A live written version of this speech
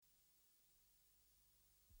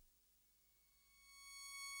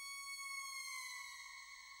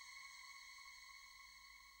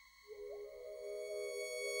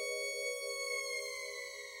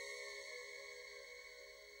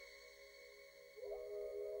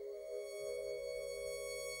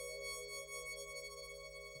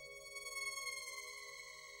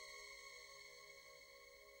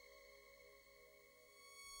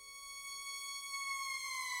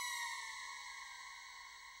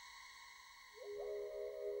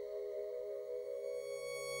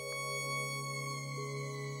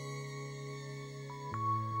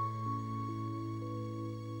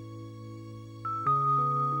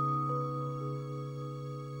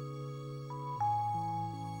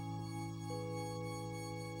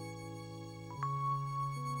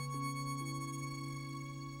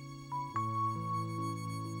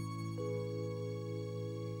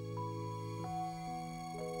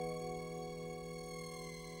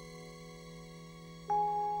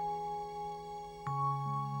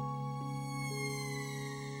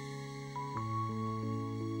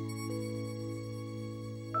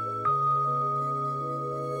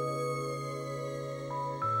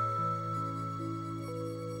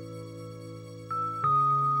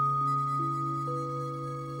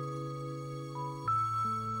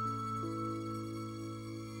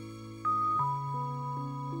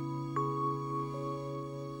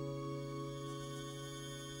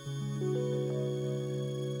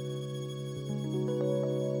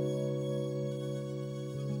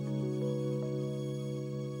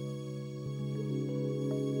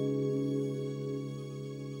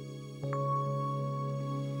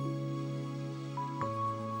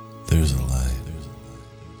There's a light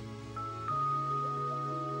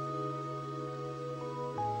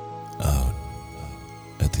out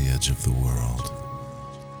at the edge of the world,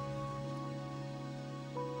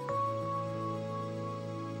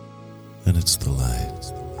 and it's the light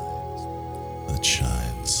that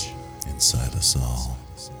shines inside us all.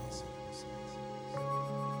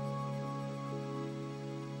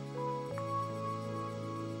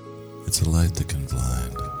 It's a light that can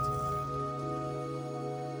blind,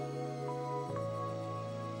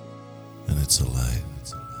 and it's a light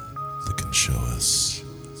that can show us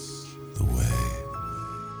the way.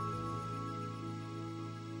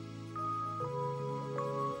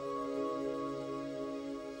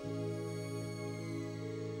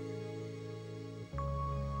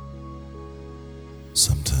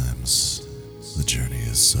 Sometimes the journey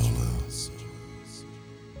is solo.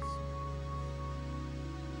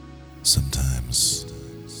 Sometimes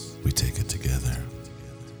we take it together.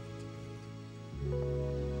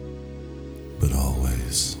 But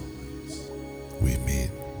always we meet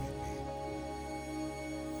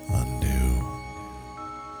on new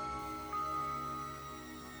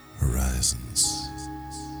horizons.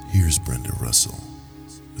 Here's Brenda Russell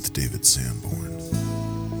with David Sanborn.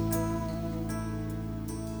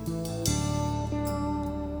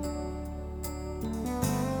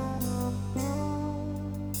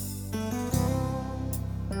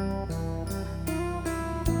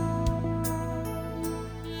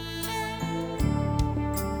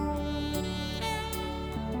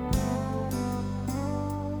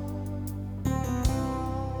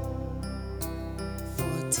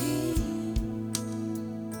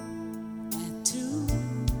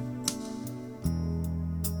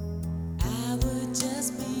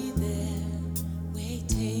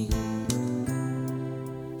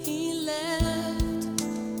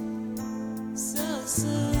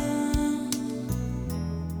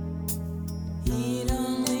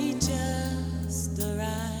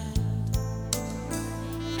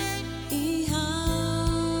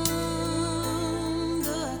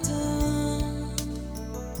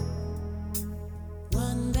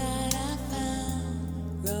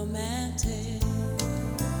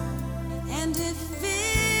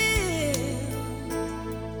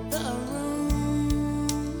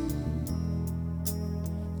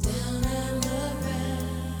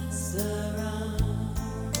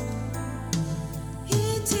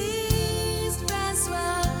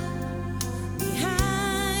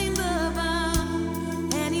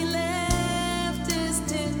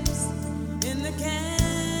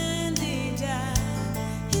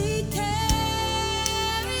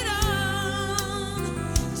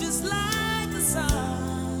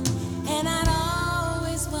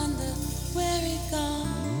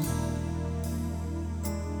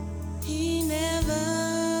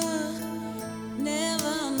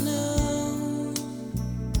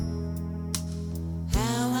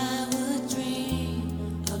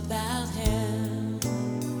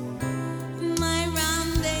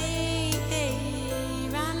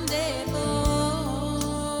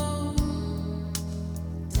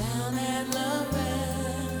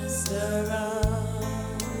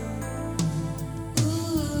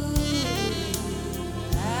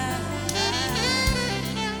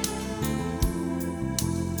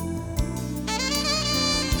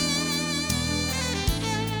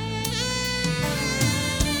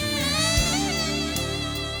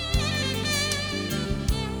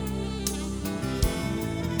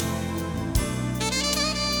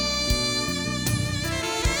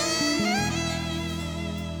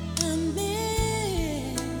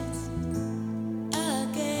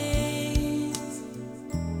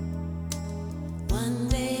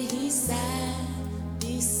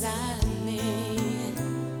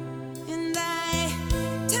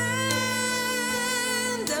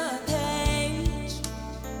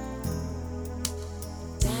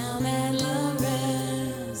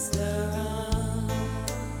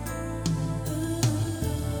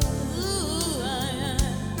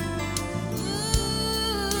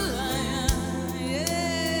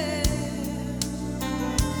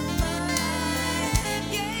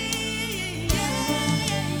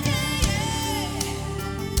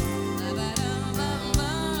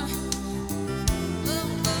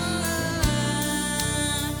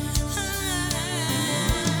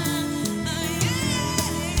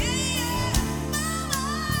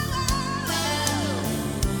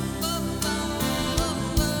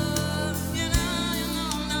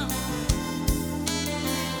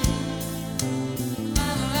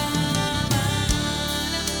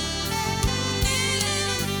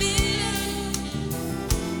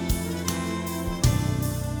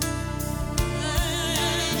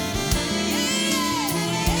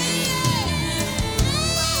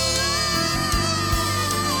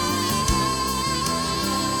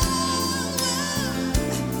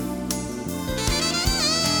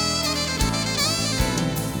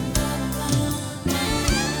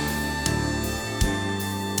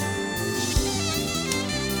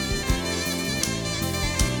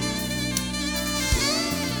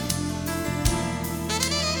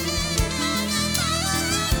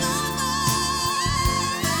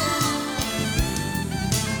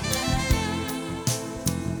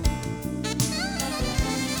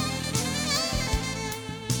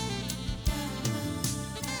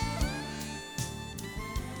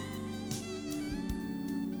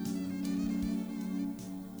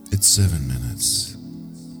 It's 7 minutes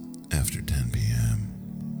after 10 p.m.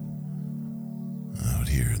 out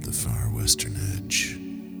here at the far western edge,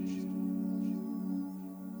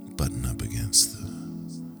 button up against the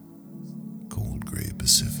cold gray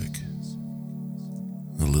Pacific.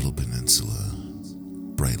 A little peninsula,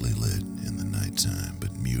 brightly lit in the nighttime,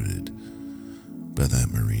 but muted by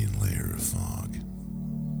that marine layer of fog.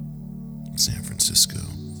 San Francisco,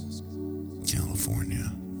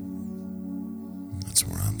 California. That's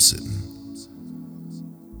where I'm sitting.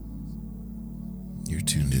 You're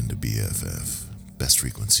tuned into BFF, Best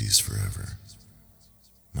Frequencies Forever.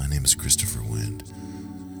 My name is Christopher Wind.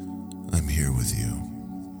 I'm here with you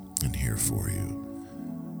and here for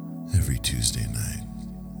you every Tuesday night,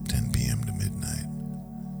 10 p.m. to midnight.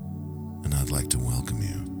 And I'd like to welcome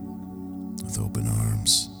you with open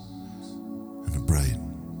arms and a bright,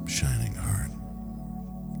 shining heart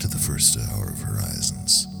to the first hour of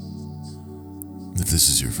Horizons. If this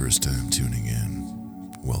is your first time tuning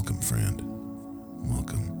in, welcome, friend.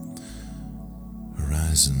 Welcome.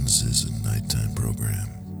 Horizons is a nighttime program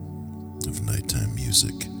of nighttime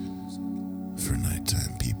music for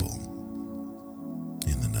nighttime people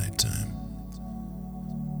in the nighttime.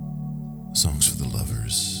 Songs for the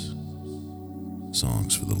lovers,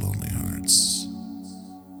 songs for the lonely hearts,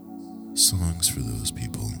 songs for those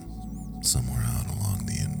people somewhere out along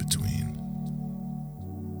the in-between.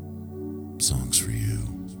 Songs for you,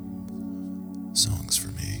 songs for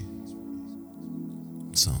me,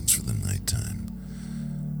 songs for the nighttime.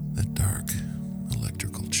 That dark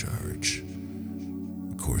electrical charge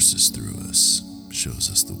courses through us, shows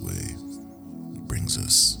us the way, brings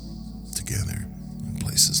us together in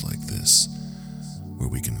places like this, where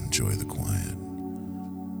we can enjoy the quiet,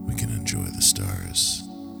 we can enjoy the stars,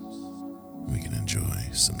 we can enjoy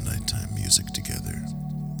some nighttime music together.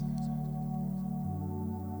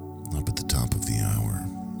 Up at the top of the hour,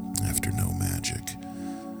 after No Magic,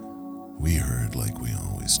 we heard, like we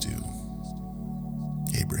always do,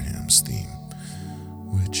 Abraham's theme,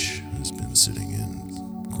 which has been sitting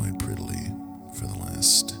in quite prettily for the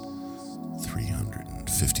last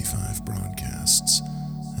 355 broadcasts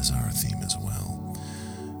as our theme as well.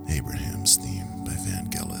 Abraham's theme by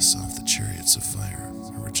Vangelis off the Chariots of Fire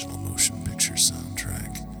original motion picture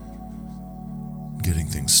soundtrack. Getting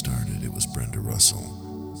things started, it was Brenda Russell,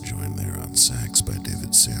 joined there on sax by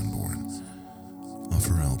David Sanborn. Off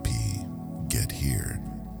her LP, Get Here,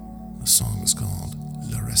 the song is called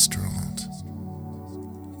Le Restaurant.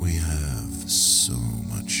 We have so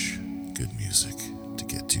much good music to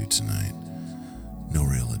get to tonight. No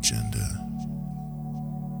real agenda.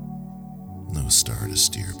 No star to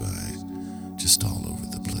steer by. Just all over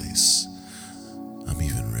the place. I'm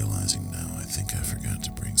even realizing now I think I forgot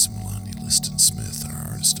to bring some Lonnie Liston Smith, our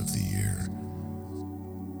Artist of the Year.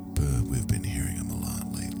 But we've been hearing him a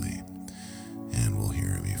lot lately. And we'll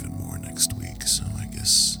hear him even more next week, so I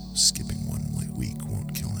guess skipping one week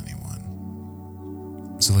won't kill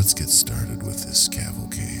anyone. So let's get started with this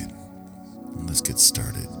cavalcade. Let's get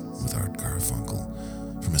started with Art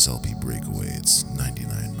Garfunkel from his LP Breakaway. It's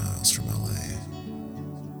 99 Miles from LA.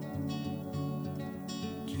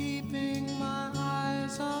 Keeping my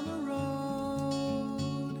eyes on the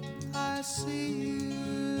road, I see you.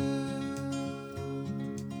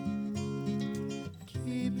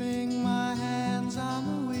 Keeping my hands on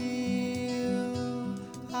the wheel,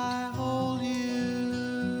 I hold you.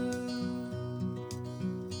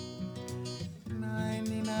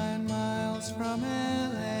 99 miles from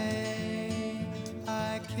LA,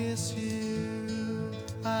 I kiss you,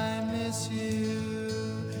 I miss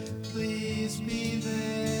you, please be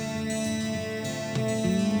there.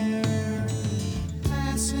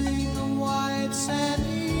 Passing the white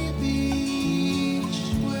sandy beach,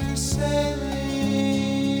 we're sailing.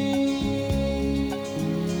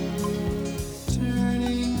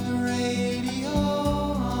 Turning the radio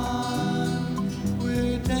on,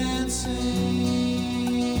 we're dancing.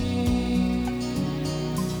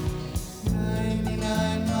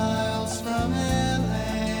 99 miles from LA,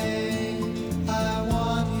 I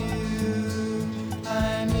want you,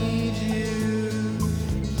 I need you,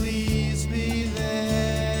 please be there.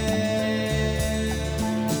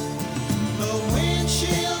 The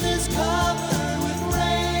windshield is covered.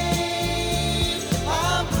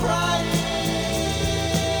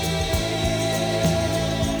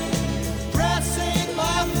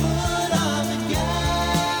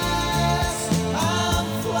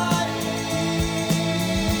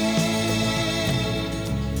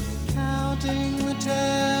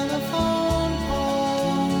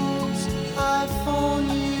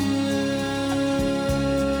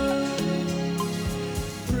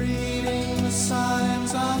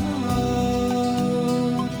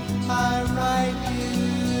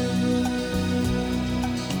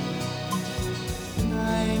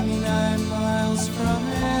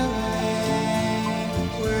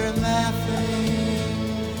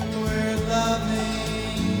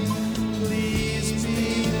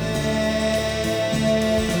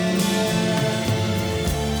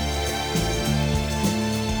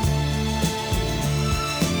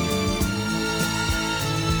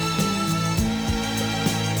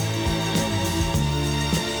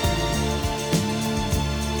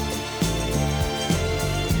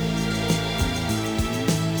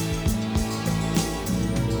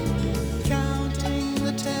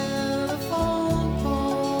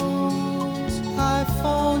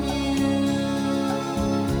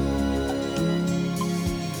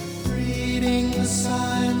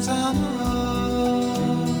 signs on the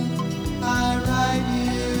road. I write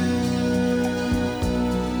you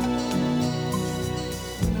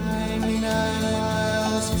 99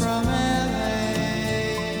 miles from LA.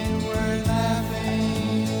 We're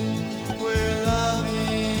laughing, we're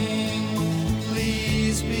loving.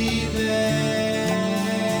 Please be there.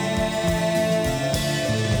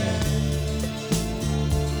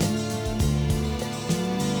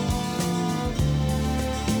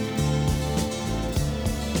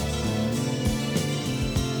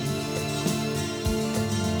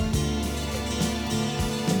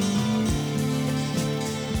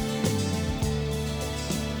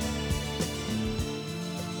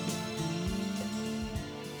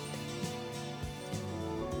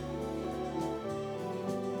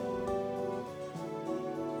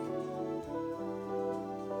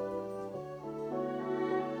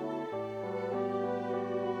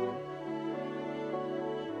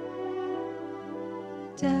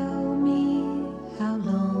 Tell me, how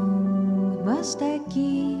long must I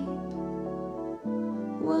keep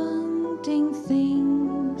wanting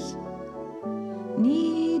things,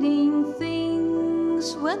 needing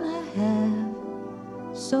things when I have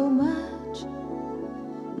so much?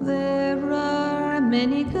 There are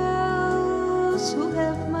many girls who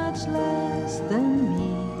have much less than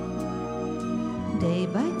me. Day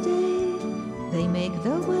by day, they make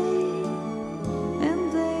their way,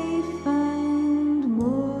 and they find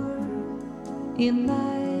more in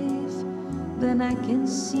life than I can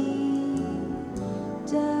see.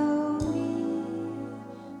 Tell me,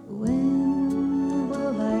 when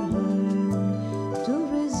will I learn to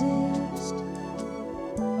resist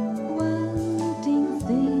wanting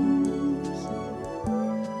things,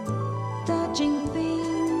 touching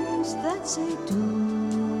things that say do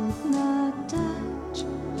not touch?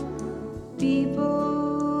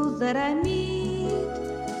 People that I meet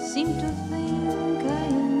seem to think I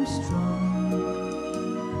am strong.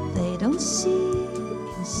 They don't see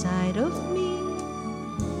inside of me,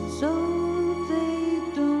 so they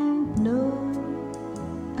don't know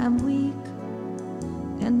I'm weak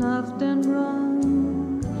and often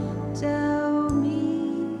wrong. Tell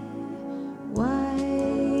me, why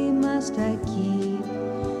must I keep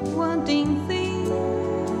wanting things,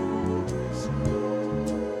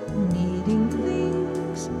 needing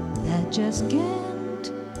things that just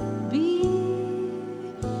can't be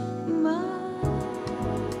mine?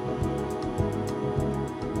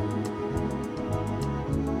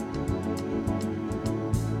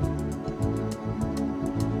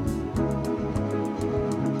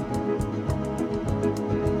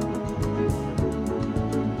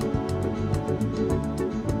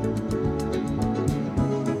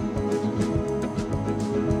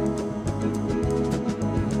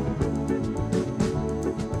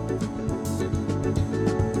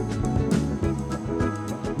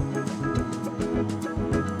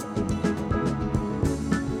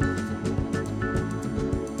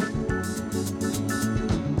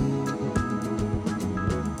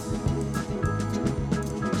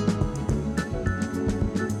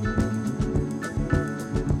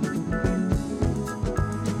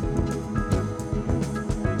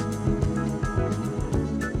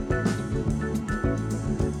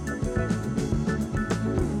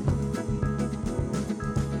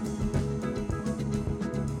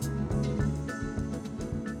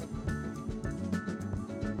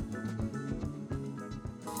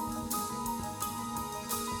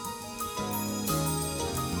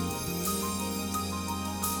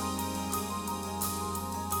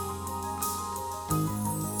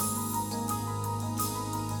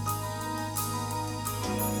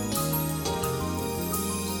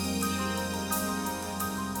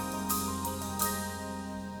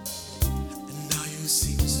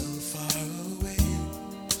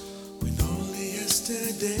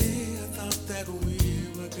 Yesterday I thought that we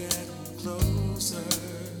were getting closer.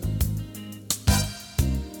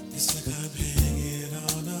 It's like I'm hanging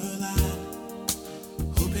on a line,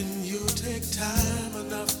 hoping you take time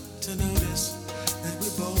enough to notice that we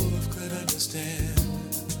both could understand.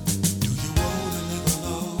 Do you want to live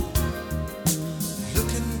alone?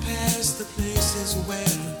 Looking past the places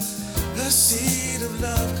where the seed of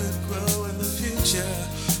love could grow and the future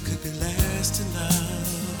could be lasting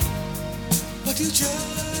love. But you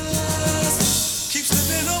just keep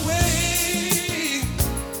slipping away.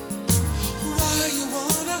 Why you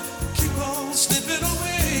wanna keep on slipping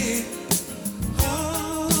away?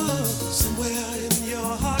 Oh, somewhere in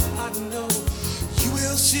your heart I know you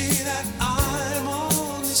will see that I'm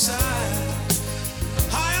on your side.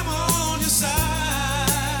 I am on your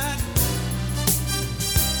side.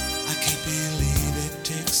 I can't believe it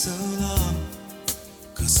takes so long,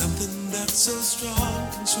 'cause something that so strong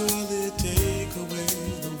can surely take away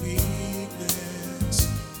the weakness.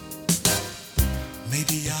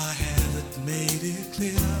 Maybe I haven't made it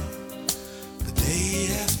clear, but day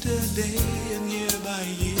after day and year by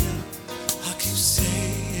year, I keep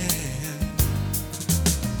saying,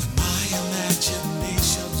 when my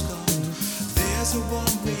imagination's gone, there's a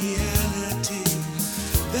warm reality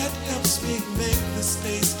that helps me make the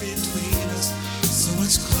space between us so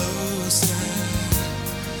much closer.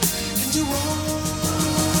 And you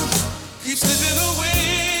won't keep slipping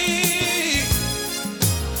away.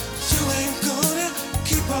 You ain't gonna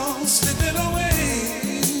keep on slipping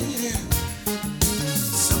away.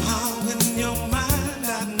 Somehow in your mind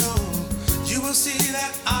I know you will see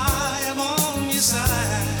that I am on your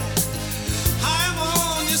side. I am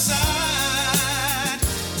on your side.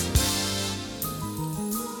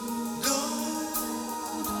 Don't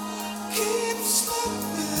keep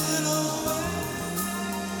slipping away.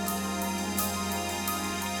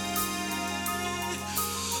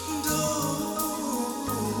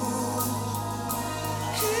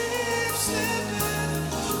 Keep slipping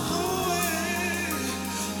away.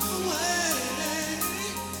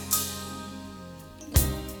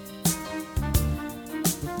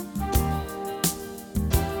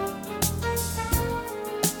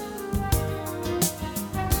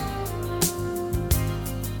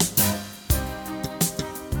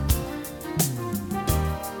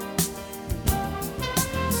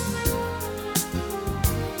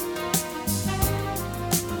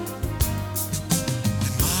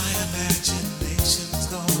 When my imagination's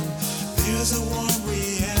gone, there's a warm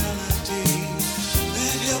reality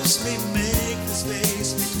that helps me make the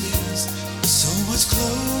space between us so much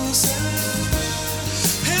closer.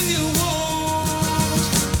 And you won't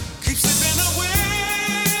keep slipping away.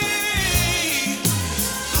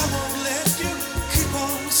 I won't let you keep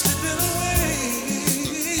on slipping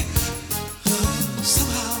away.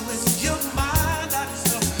 Somehow in your mind I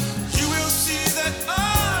know you will see that I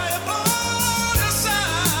am on your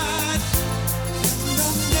side. And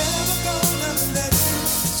I'm never gonna let you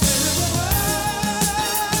slip away.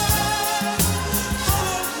 I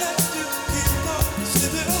won't let you keep on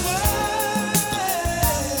slipping away.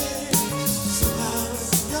 Somehow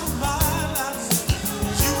in your mind I know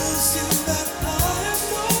you will see that I am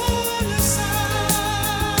on your side.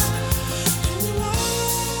 And you won't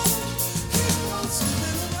keep on slipping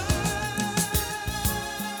away.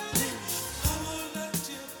 I won't let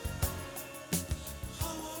you.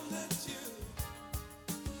 I won't let you.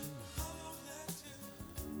 I won't let you.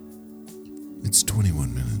 It's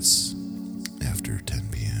 21 minutes after 10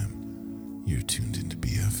 p.m. You're tuned into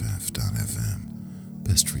BFF.FM,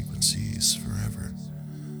 best frequencies forever.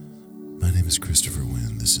 My name is Christopher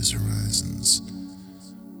Wynn. This is Horizons.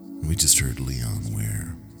 And we just heard Leon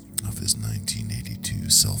Ware off his 1982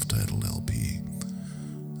 self-titled LP,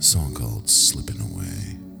 a song called Slippin'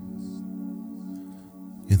 Away.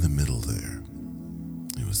 In the middle there,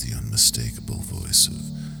 it was the unmistakable voice of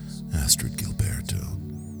Astrid Gilberto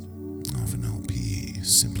off an LP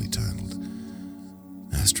simply titled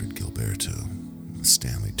Astrid Gilberto with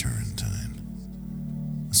Stanley Turrentine.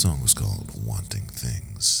 The song was called Wanting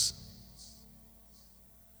Things.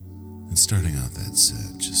 And starting out that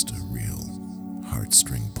set, just a real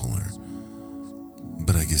heartstring puller.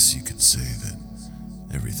 But I guess you could say that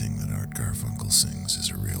everything that Art Garfunkel sings is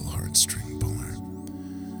a real heartstring puller.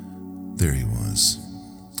 There he was,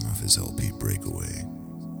 off his LP Breakaway,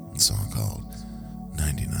 a song called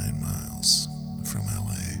 99 Miles from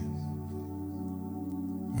LA.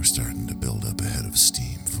 We're starting to build up a head of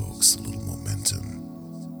steam, folks, a little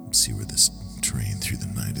momentum. See where this train through the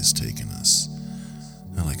night is taking us.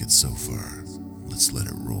 I like it so far. Let's let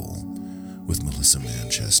it roll. With Melissa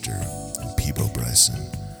Manchester and Peebo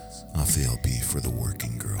Bryson off the LP For the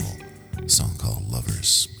Working Girl, a song called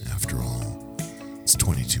Lovers After All. It's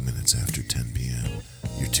 22 minutes after 10 p.m.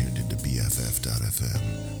 You're tuned into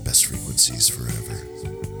BFF.FM, best frequencies forever.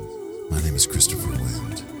 My name is Christopher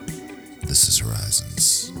Wind. This is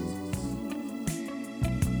Horizons.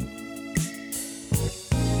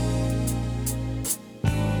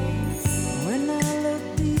 When I look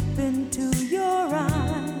deep into your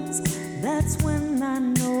eyes, that's when I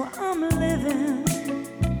know I'm living.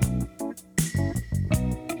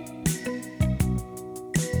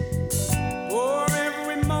 For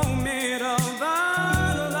every moment of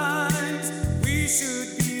our lives, we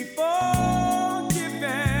should be forgiven.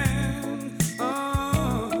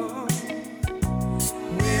 Oh,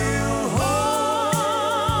 we'll hold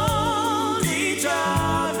each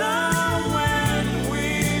other when we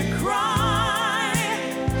cry,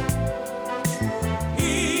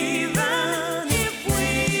 even if we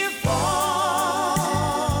fall.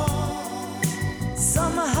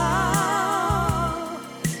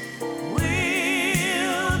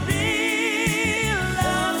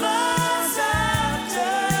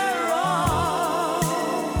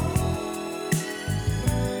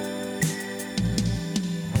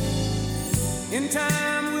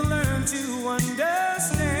 time we'll learn to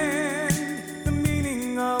understand the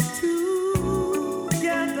meaning of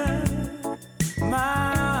together,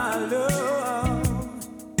 my love.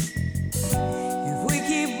 If we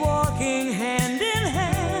keep walking hand in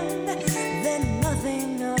hand, then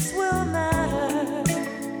nothing else will matter.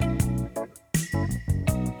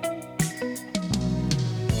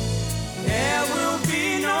 There will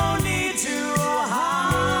be no need to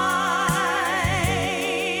hide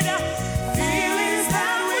feelings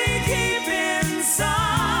that we keep inside.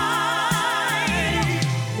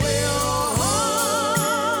 We'll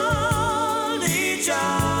hold each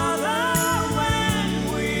other when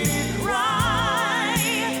we cry,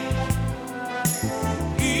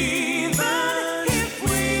 even if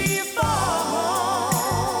we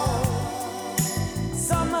fall.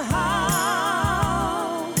 Somehow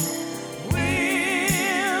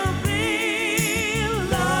we'll be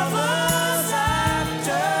lovers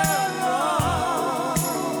after all.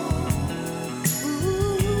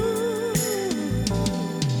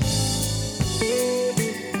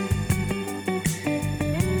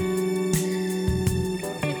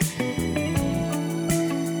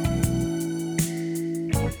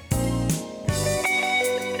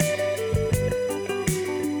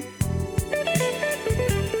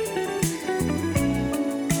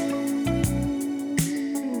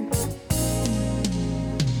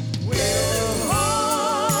 We'll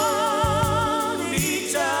hold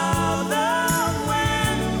each other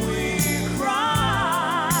when we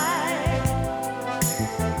cry,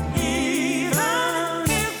 even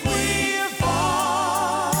if we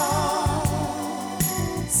fall.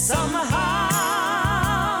 Somehow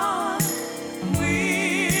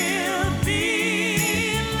we'll be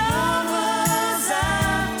lovers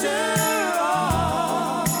after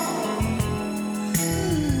all.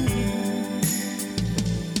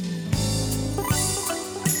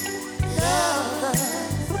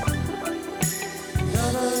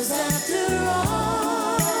 Lovers after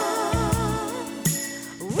all,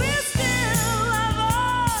 we're still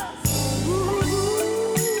lovers.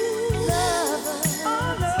 Lovers,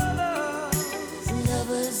 Oh, lovers.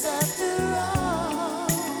 lovers after all.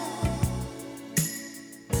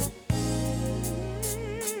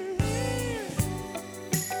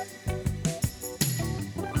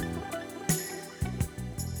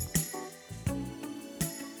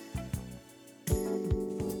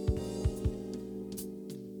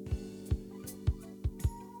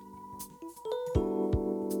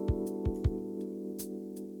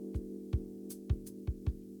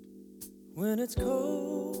 When it's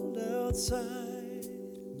cold outside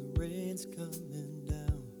and the rain's coming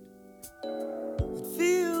down, it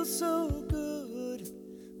feels so good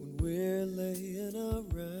when we're laying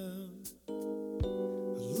around.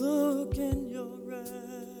 A look in your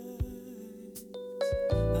eyes,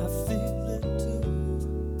 I feel it too.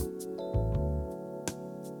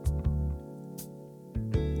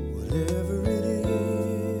 Whatever it is,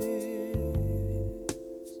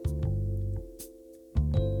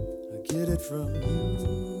 I get it from you.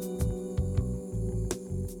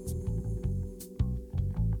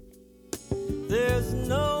 There's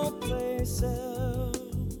no place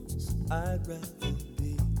else I'd rather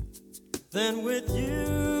be than with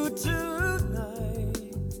you tonight,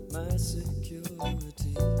 my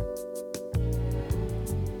security.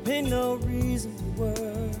 Ain't no reason to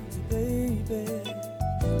worry, baby.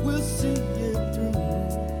 We'll see it through.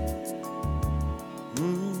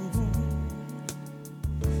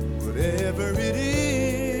 Whatever it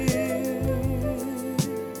is,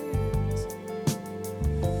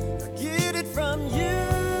 I get it from you.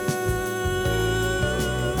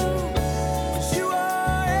 'Cause you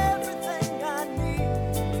are everything I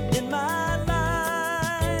need in my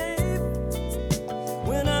life.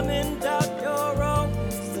 When I'm in doubt, you're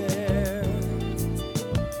always there.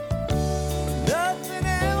 Nothing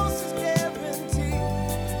else is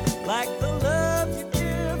guaranteed like the love you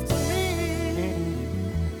give to me.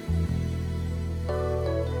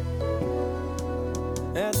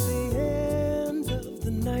 At the end of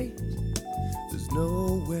the night, there's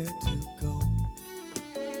nowhere to go.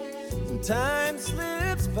 And time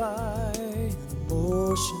slips by in a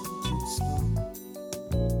motion too slow.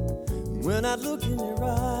 And when I look in your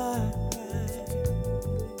eyes,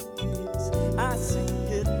 I see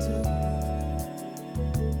it too.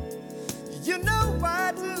 You know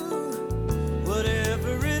I do.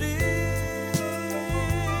 Whatever it is,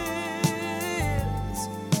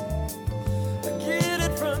 I get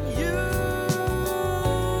it from you.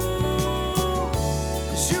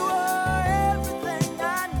 'Cause you are everything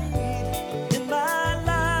I need in my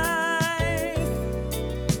life.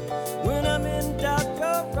 When I'm in doubt,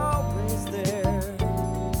 you're always there.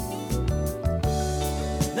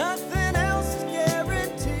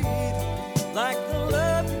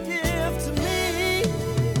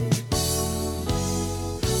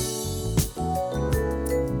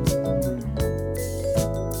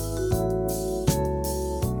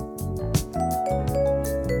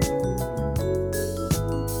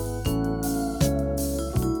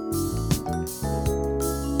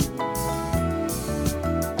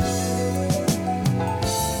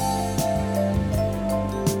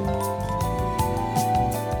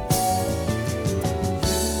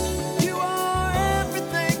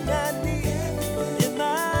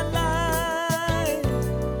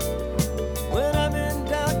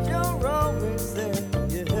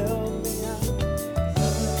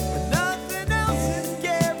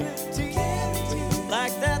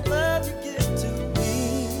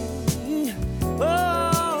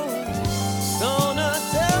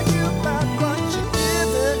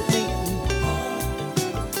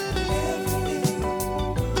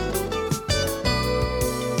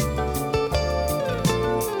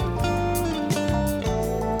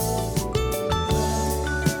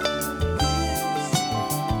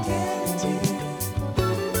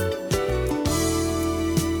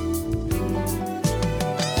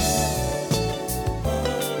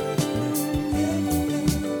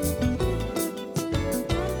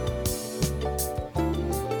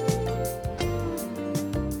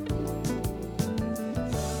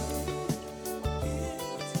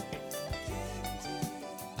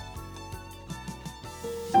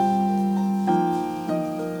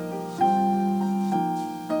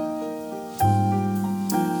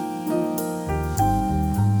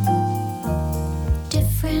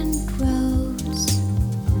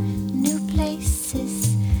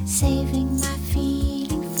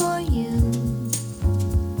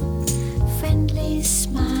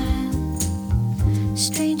 smile.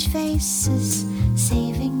 Strange faces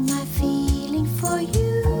saving my feeling for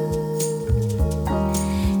you.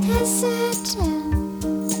 Hesitant,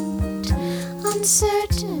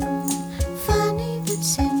 uncertain, funny, but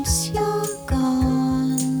since you're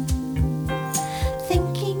gone,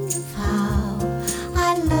 thinking of how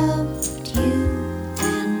I loved you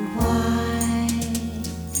and why,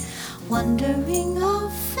 wondering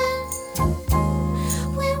often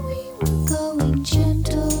where we were going,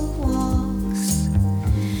 gentle walks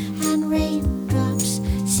and raindrops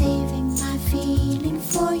saving my feeling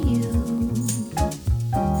for you.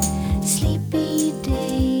 Sleepy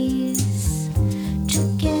days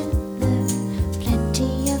together,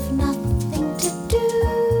 plenty of nothing to do.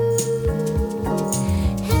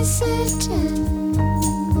 Hesitant,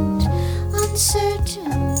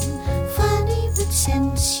 uncertain, funny, but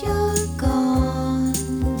since you're gone,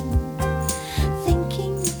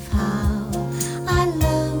 thinking of how I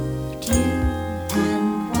loved you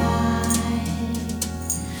and why,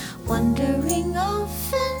 wondering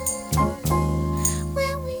often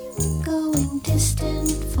where we were going,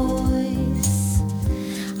 distant voice.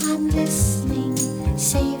 I'm listening,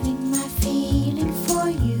 saving my feeling for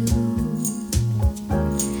you.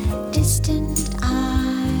 Distant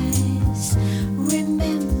eyes,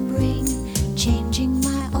 remembering, changing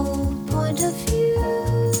my old point of view.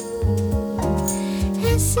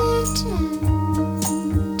 Hesitant,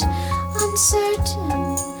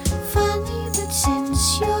 uncertain, funny, but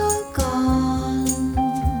since you're gone,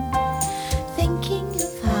 thinking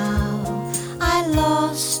of how I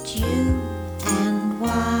lost you and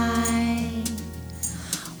why,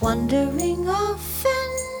 wondering often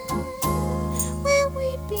where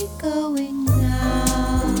we'd be going now.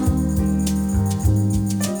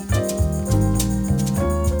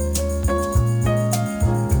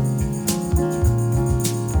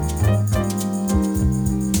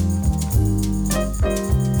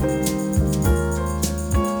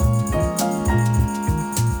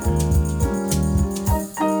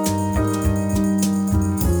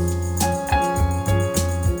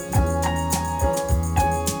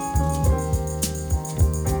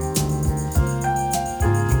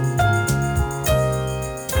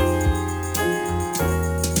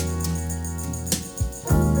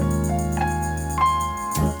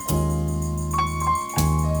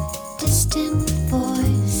 Distant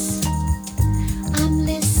voice, I'm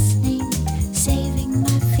listening, saving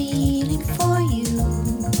my feeling for you.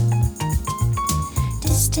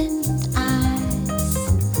 Distant eyes,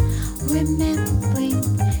 remembering,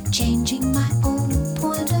 changing my own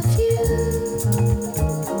point of view.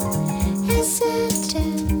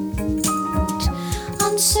 Hesitant,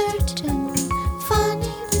 uncertain,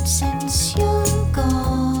 funny, but since you're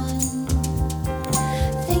gone,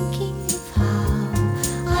 thinking of how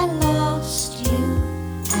I lost you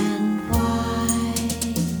and why,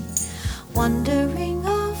 wondering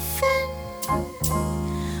often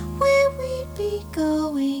where we'd be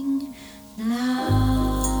going now.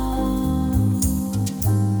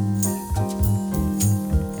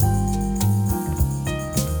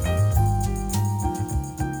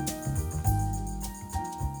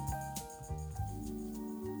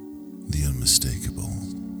 The unmistakable,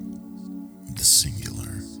 the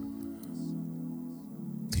singular,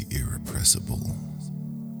 the irrepressible,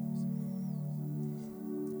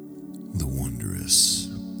 the wondrous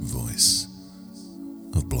voice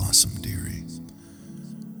of Blossom Dearie.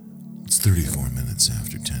 It's 34 minutes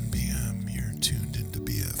after 10 p.m. You're tuned into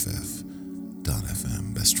BFF.FM,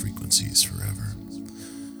 best frequencies forever.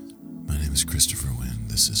 My name is Christopher Wynn.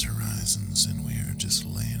 This is Horizons, and we are just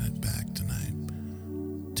laying it back tonight,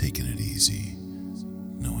 taking it easy.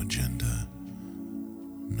 No agenda,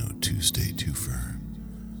 no Tuesday twofer,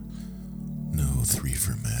 no three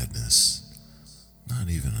for madness. Not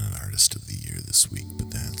even an artist of the year this week,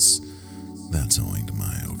 but that's owing to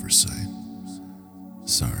my oversight.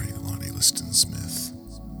 Sorry, Lonnie Liston Smith.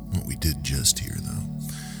 What we did just hear, though,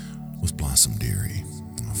 was Blossom Dearie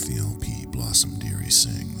off the LP Blossom Dearie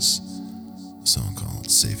Sings, a song called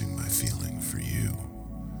Saving My Feeling for You.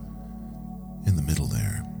 In the middle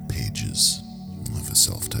there, Pages of a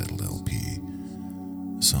self-titled LP.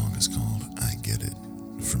 The song is called I Get It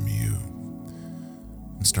From You.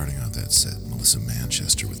 And starting out that set, Melissa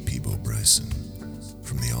Manchester with Peebo Bryson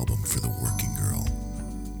from the album For the Working Girl,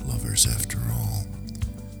 Lovers After All.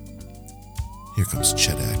 Here comes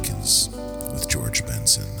Chet Atkins with George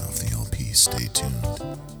Benson off the LP Stay Tuned,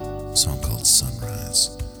 a song called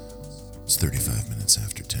Sunrise. It's 35 minutes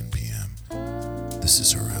after 10 p.m. This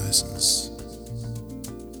is Horizons.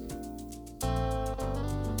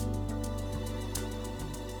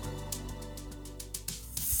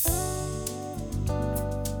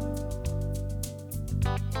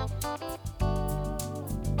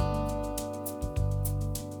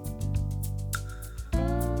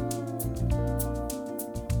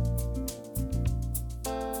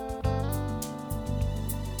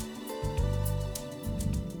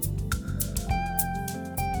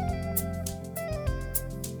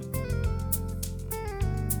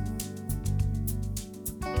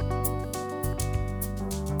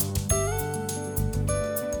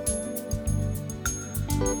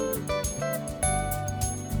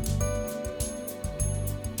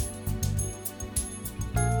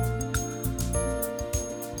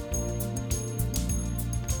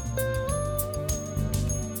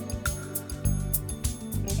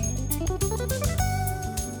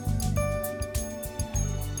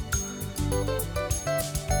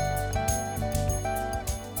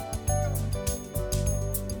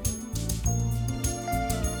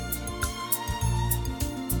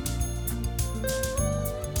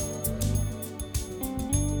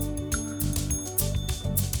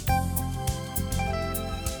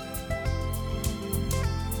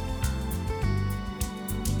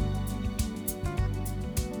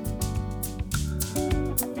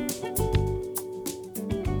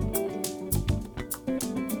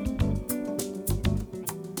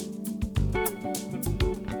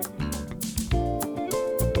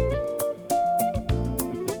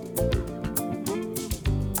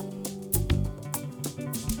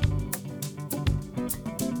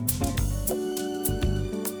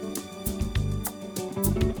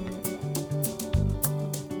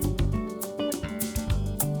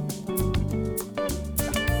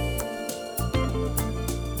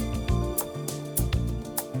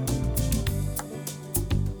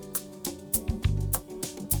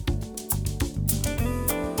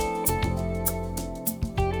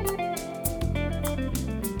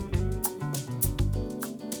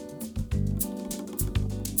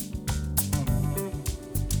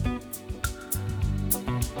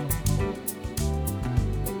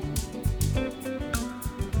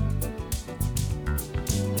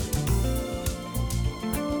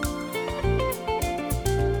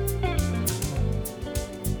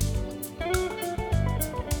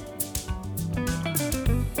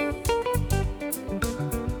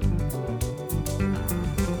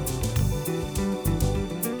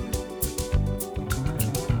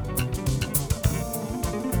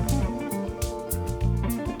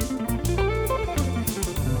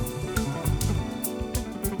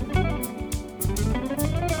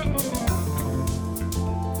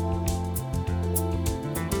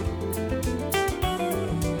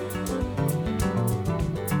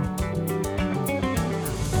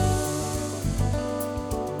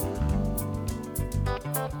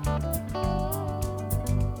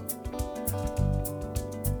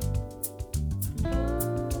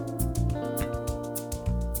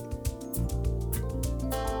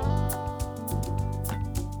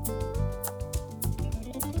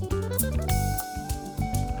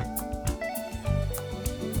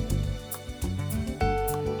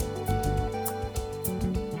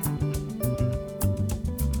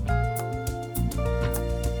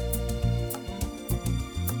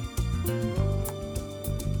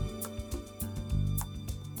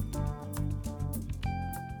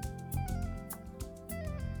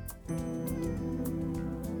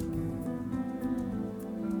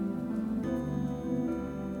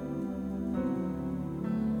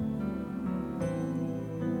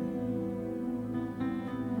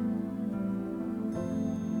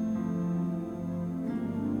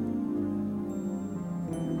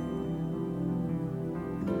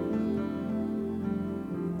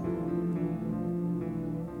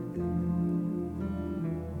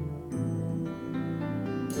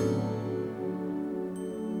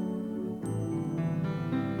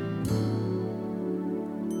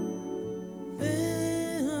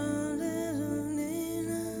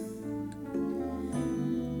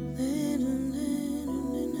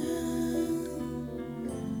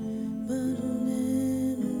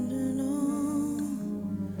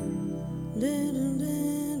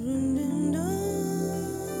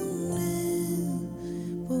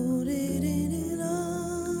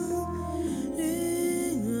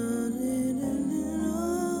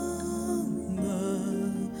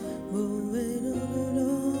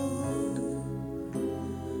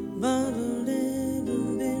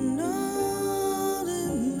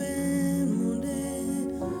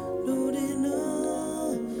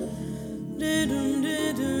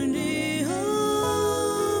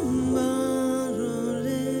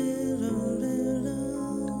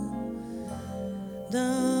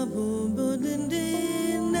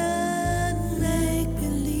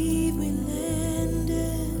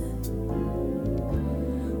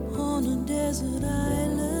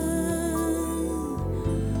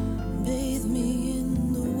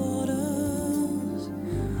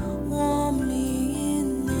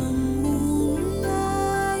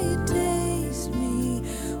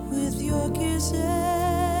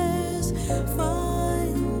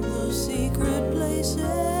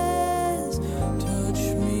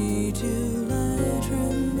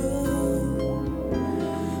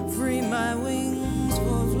 my wings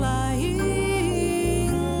for flying.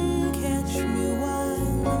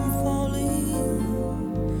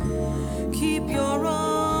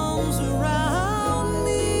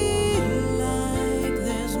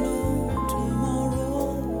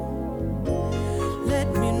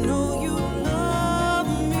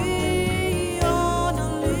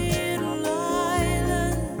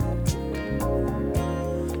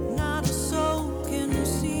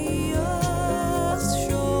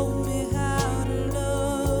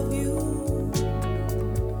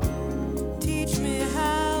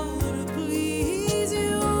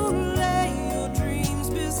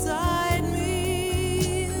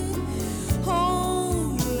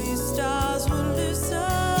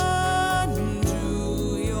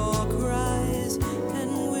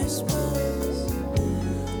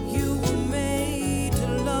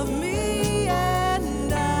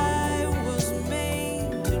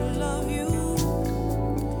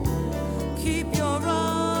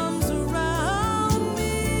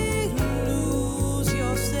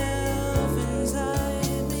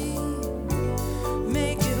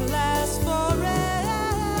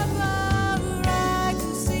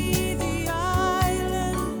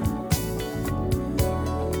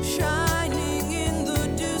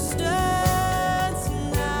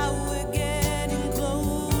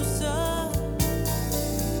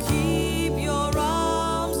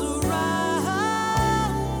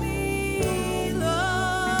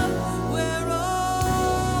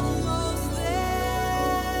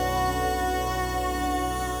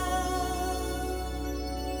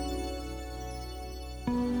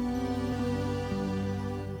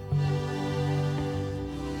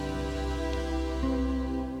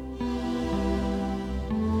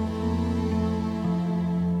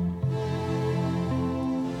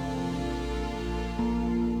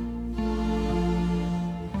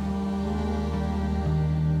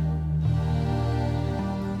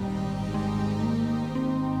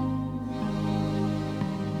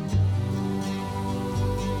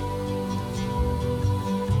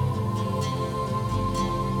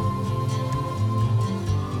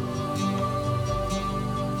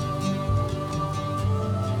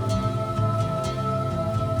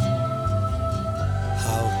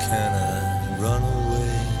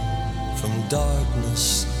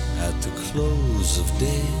 darkness at the close of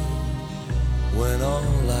day, when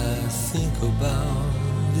all I think about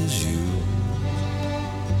is you.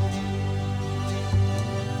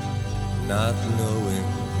 Not knowing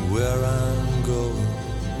where I'm going,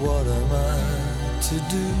 what am I to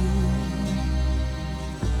do,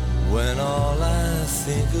 when all I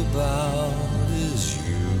think about is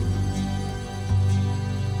you.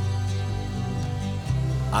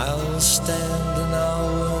 I'll stand an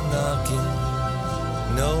hour knocking,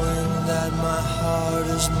 knowing that my heart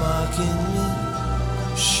is mocking me.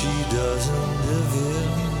 She doesn't live here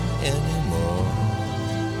anymore.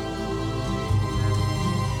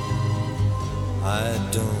 I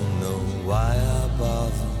don't know why I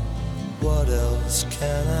bother. What else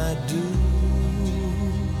can I do,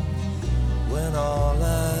 when all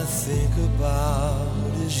I think about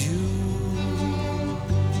is you?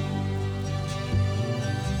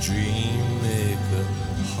 Dream maker,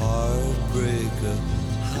 heartbreaker,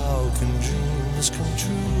 how can dreams come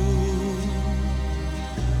true,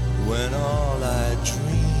 when all I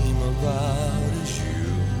dream about is you?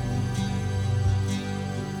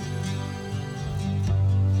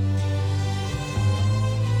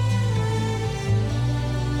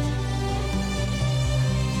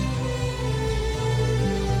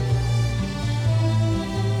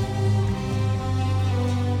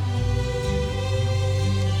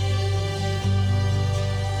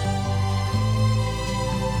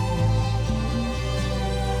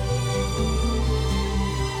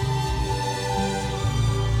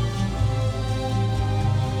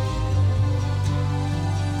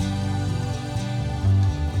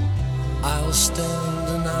 I'll stand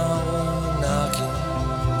an hour knocking,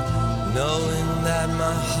 knowing that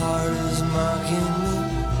my heart is mocking me.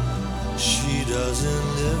 She doesn't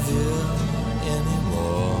live here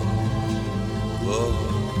anymore. Whoa.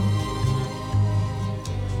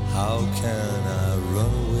 How can I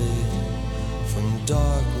run away from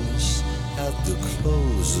darkness at the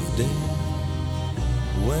close of day,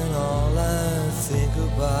 when all I think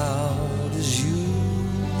about is you?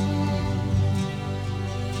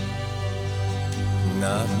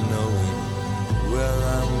 Not knowing where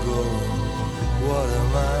I'm going, what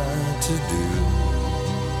am I to do,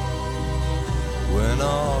 when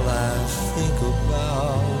all I think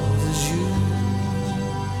about is you?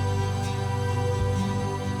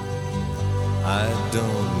 I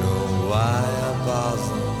don't know why I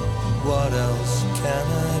bother. What else can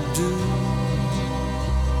I do,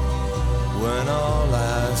 when all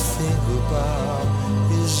I think about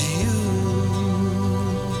is you?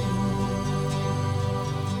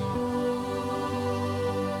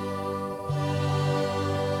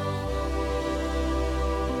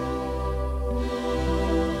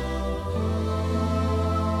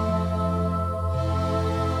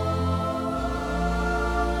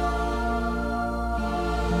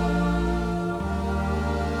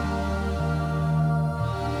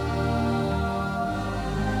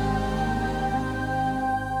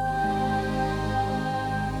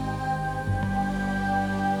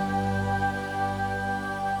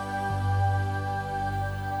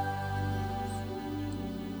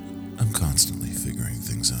 I'm constantly figuring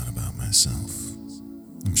things out about myself.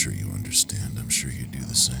 I'm sure you understand. I'm sure you do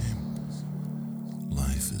the same.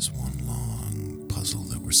 Life is one long puzzle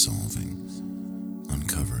that we're solving,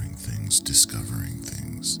 uncovering things, discovering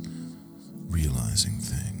things, realizing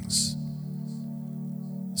things.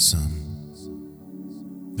 Some,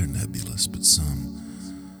 they're nebulous, but some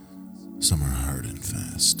are hard and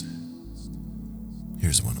fast.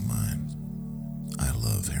 Here's one of mine. I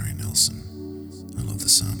love Harry Nilsson. I love the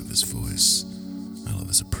sound of his voice. I love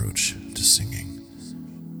his approach to singing.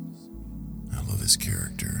 I love his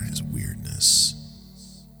character, his weirdness,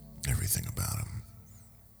 everything about him.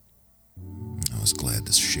 I was glad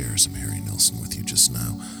to share some Harry Nilsson with you just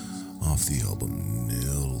now, off the album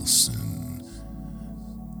Nilsson.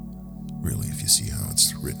 Really, if you see how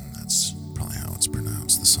it's written, that's probably how it's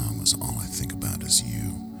pronounced. The song was All I Think About Is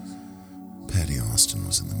You. Patty Austin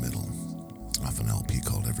was in the middle, off an LP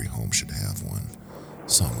called Every Home Should Have One.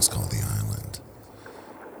 The song was called The Island.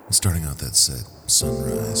 And starting out that set,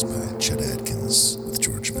 Sunrise by Chet Atkins with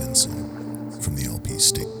George Benson from the LP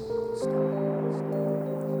Stick.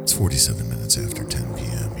 It's 47 minutes after 10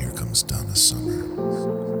 p.m. Here comes Donna Summer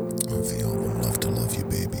off the album Love to Love You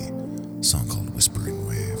Baby, a song called Whispering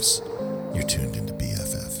Waves. You're tuned into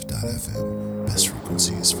BFF.FM, best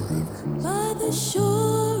frequencies forever. By the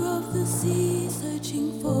shore of the sea,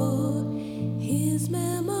 searching for his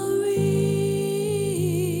memory,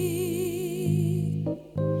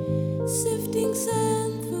 sifting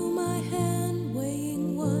sand through my hand,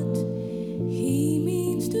 weighing what he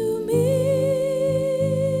means to me.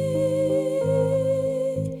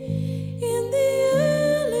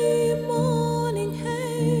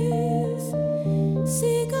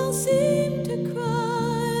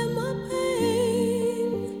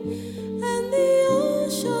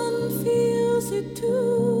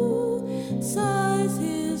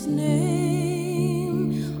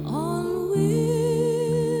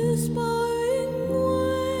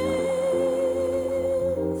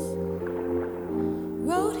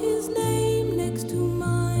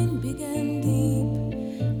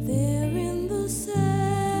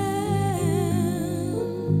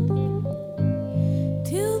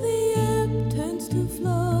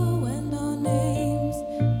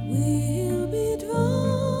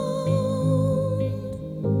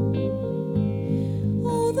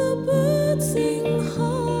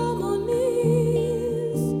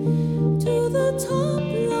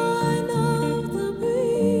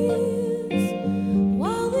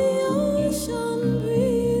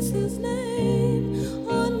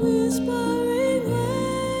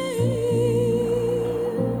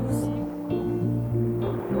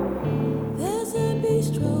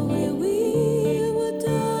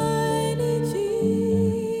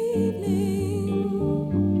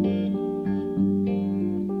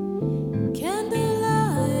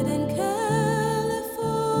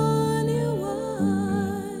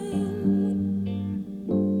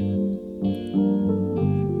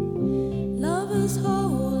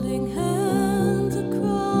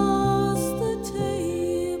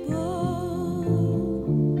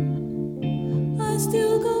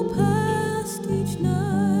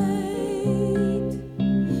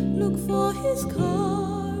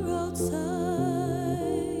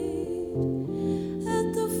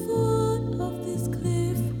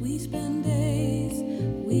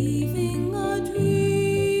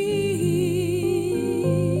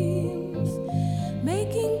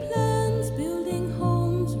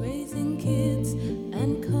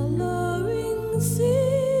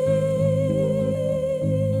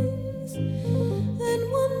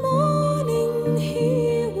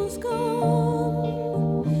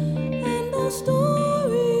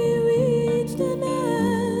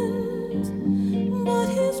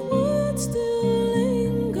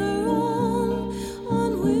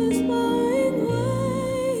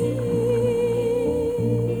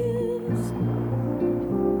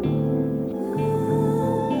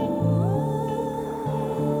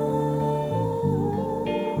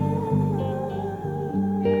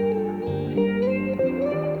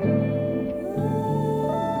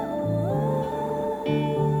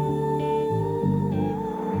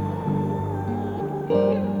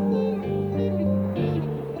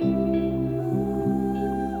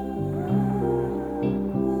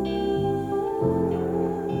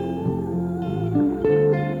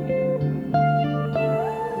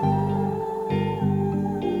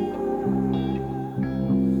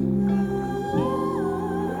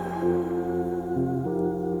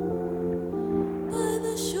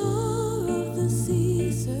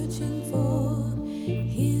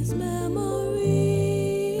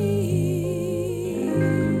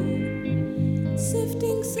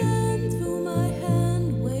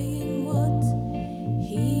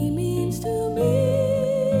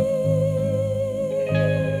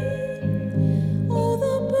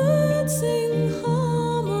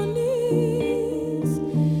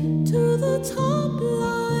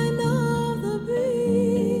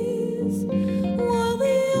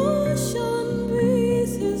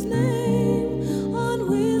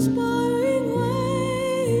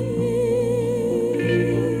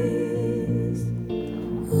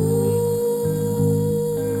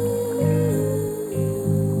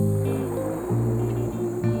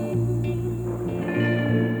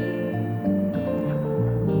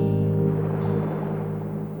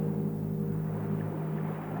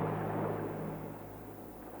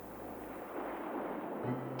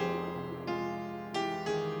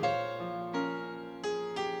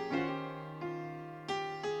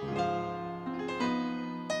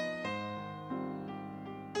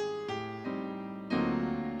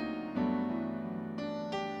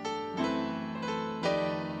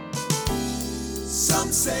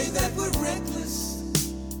 Some say that we're reckless.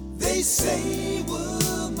 They say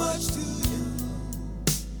we're much too young.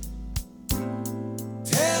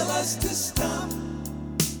 Tell us to stop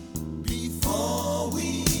before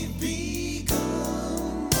we've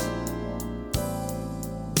begun.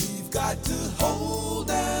 We've got to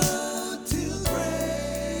hold out till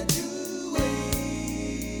graduation.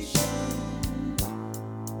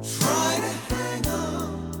 Try to hang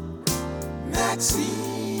on, Maxine.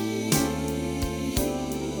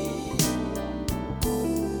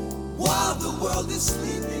 While the world is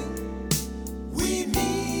sleeping, we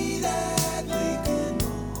meet at Lincoln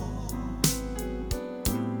Hall.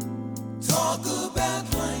 Talk about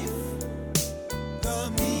life, the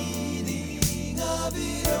meaning of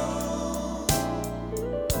it all.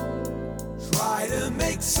 Try to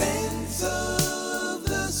make sense of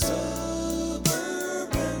the suburban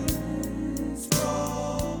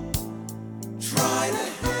sprawl. Try to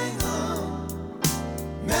hang on,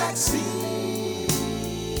 Maxine.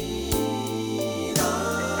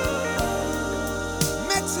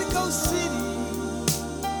 Mexico City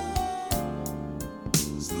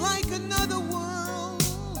is like another world.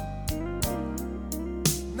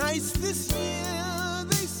 Nice this year,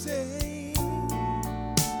 they say.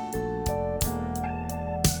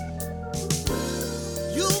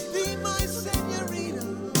 You'll be my señorita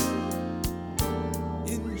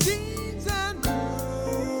in jeans and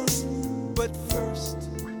pearls. But first,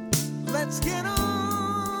 let's get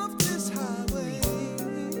off this highway.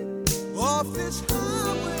 Off this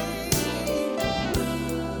highway,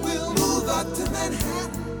 we'll move up to Manhattan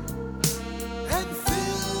and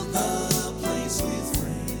fill the place with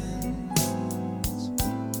friends.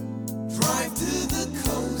 drive to the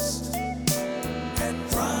coast and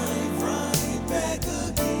drive right back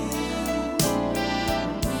again.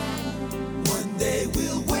 One day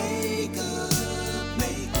we'll wake up,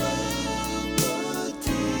 make love, but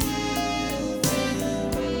till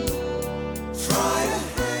then, try to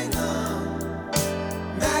hang on,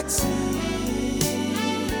 Maxine.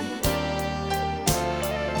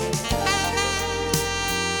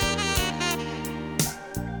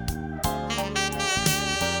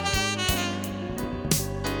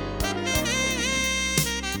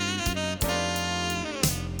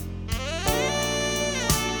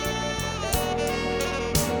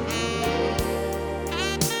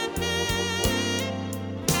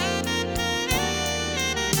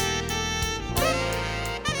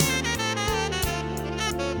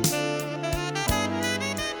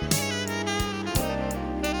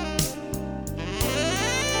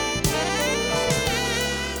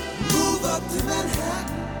 Move up to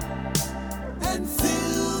Manhattan and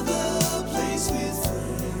fill the place with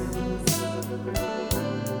friends.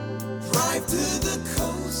 Drive to the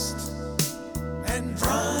coast and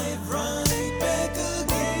drive right back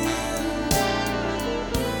again.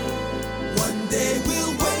 One day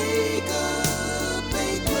we'll wake up,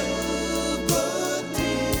 make love, but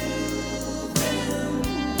till then,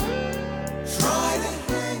 try to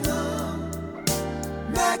hang on,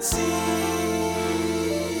 Maxine.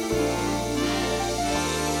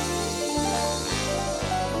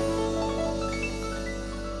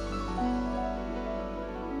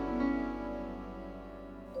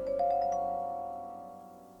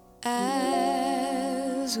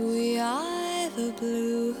 As we eye the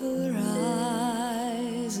blue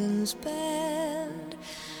horizons bend,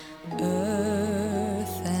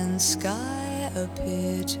 earth and sky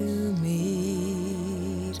appear to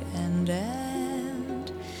meet and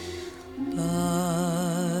end,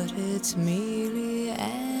 but it's merely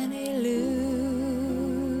an illusion.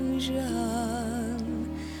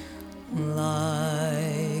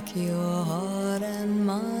 Like your heart and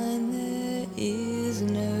mine, there is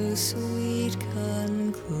no sweet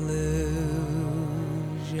conclusion.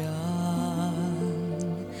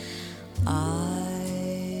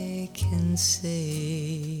 I can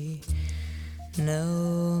see,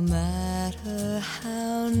 no matter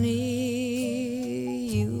how near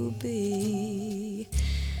you be,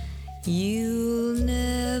 you'll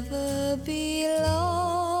never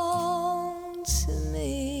belong to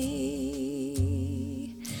me.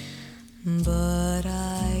 But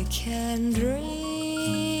I can dream,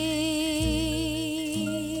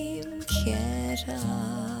 can't I?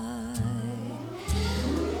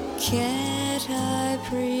 Can't I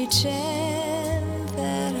pretend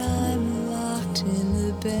that I'm locked in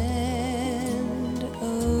the bend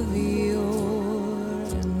of your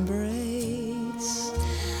embrace?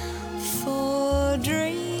 For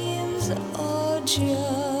dreams are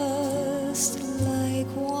just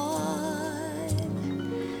like wine,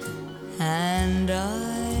 and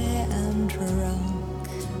I am drunk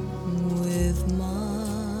with mine.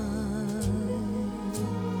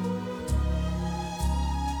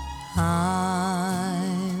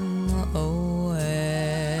 I'm aware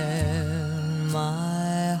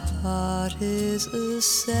my heart is a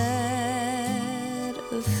sad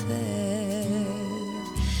affair.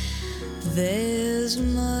 There's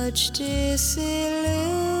much disillusion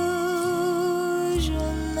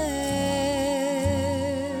there,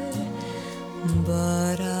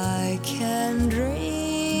 but I can dream,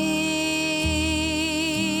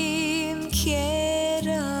 can't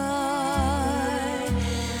I?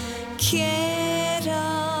 Can't I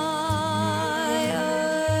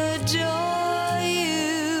adore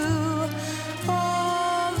you?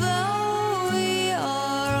 Although we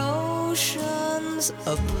are oceans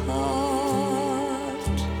apart,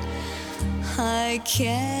 I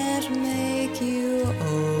can't make you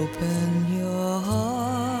open your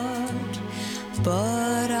heart,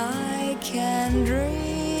 but I can dream,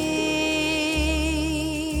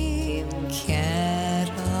 can't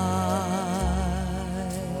I?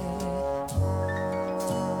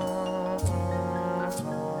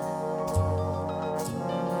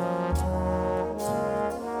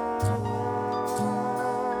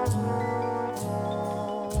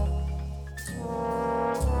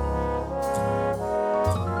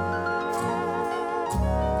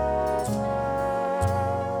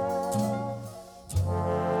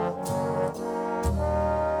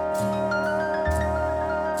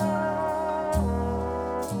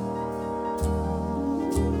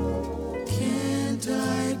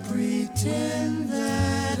 pretend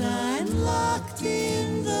that I'm locked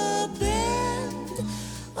in the bend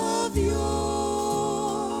of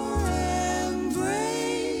your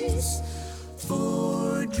embrace,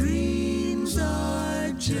 for dreams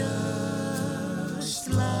just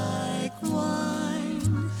like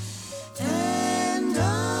wine, and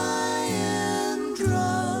I am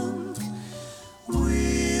drunk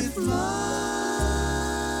with mine.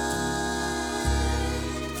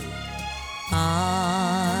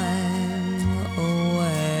 I'm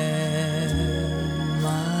aware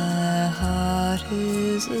my heart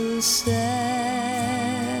is a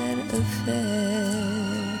sad affair.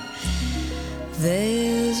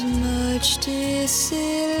 There's much disillusion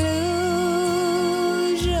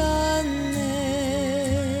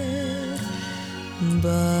there,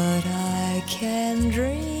 but I can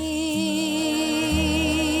dream,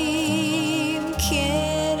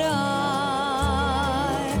 can't I?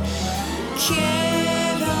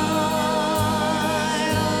 Can't I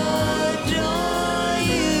adore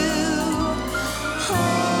you?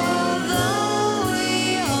 Although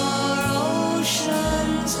we are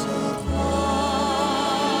oceans apart,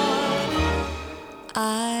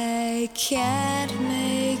 I can't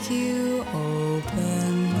make you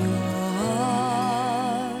open your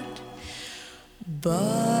heart,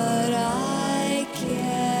 but I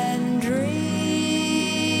can dream,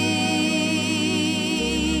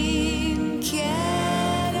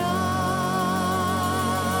 can I?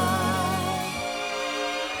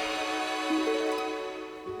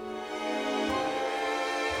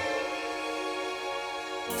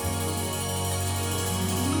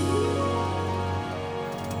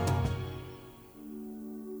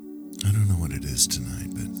 I don't know what it is tonight,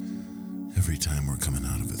 but every time we're coming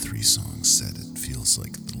out of a 3-song set, it feels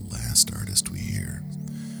like the last artist we hear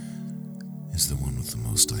is the one with the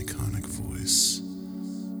most iconic voice,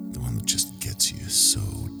 the one that just gets you so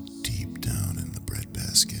deep down in the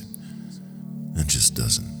breadbasket and just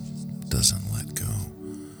doesn't let go.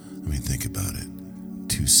 I mean, think about it.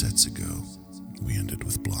 2 sets ago, we ended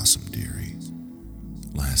with Blossom Dearie.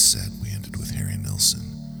 Last set, we ended with Harry Nilsson.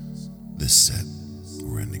 This set,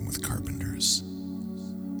 we're ending with Carpenters.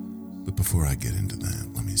 But before I get into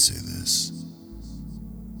that, let me say this.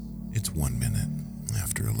 It's 1 minute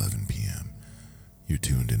after 11 p.m. You're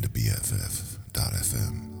tuned into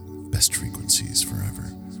BFF.FM, best frequencies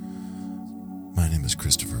forever. My name is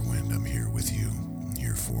Christopher Wind. I'm here with you,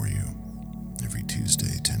 here for you, every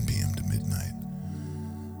Tuesday, 10 p.m. to midnight.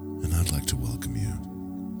 And I'd like to welcome you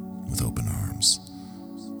with open arms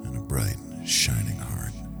and a bright, shining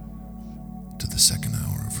heart to the second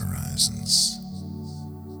hour of Horizons.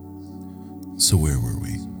 So where were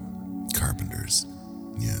we? Carpenters.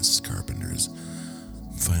 Yes, Carpenters.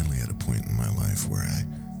 I'm finally at a point in my life where I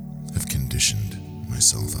have conditioned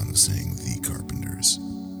myself out of saying The Carpenters.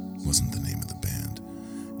 Wasn't the name of the band.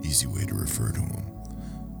 Easy way to refer to them.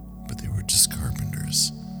 But they were just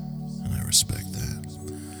Carpenters, and I respect that.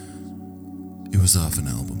 It was off an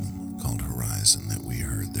album called Horizon that we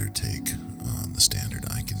heard their take on the standard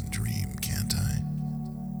I Can Dream, Can't I?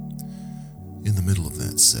 In the middle of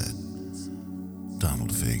that set,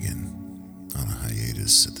 Donald Fagen, on a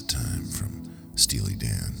hiatus at the time from Steely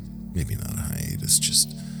Dan, maybe not a hiatus,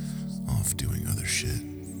 just off doing other shit.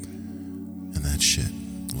 And that shit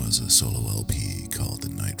was a solo LP called The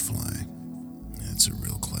Nightfly. It's a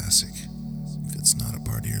real classic. If it's not a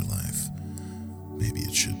part of your life, maybe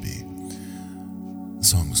it should be. The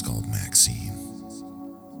song was called Maxine.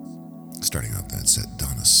 Starting out that set,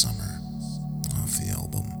 Donna Summer, off the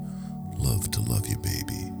album Love to Love You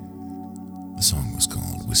Baby. The song was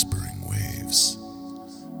called Whispering Waves.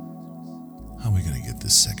 How are we going to get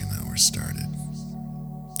this second hour started?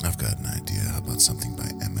 I've got an idea. How about something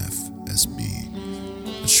by MFSB?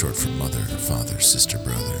 It's short for Mother, Father, Sister,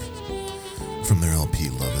 Brother. From their LP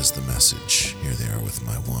Love Is the Message, here they are with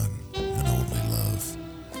My One and Only Love.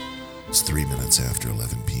 It's 3 minutes after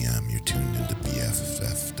 11 p.m. You're tuned into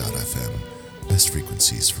BFF.FM, best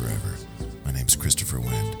frequencies forever. My name's Christopher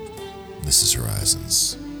Wind. This is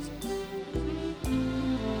Horizons.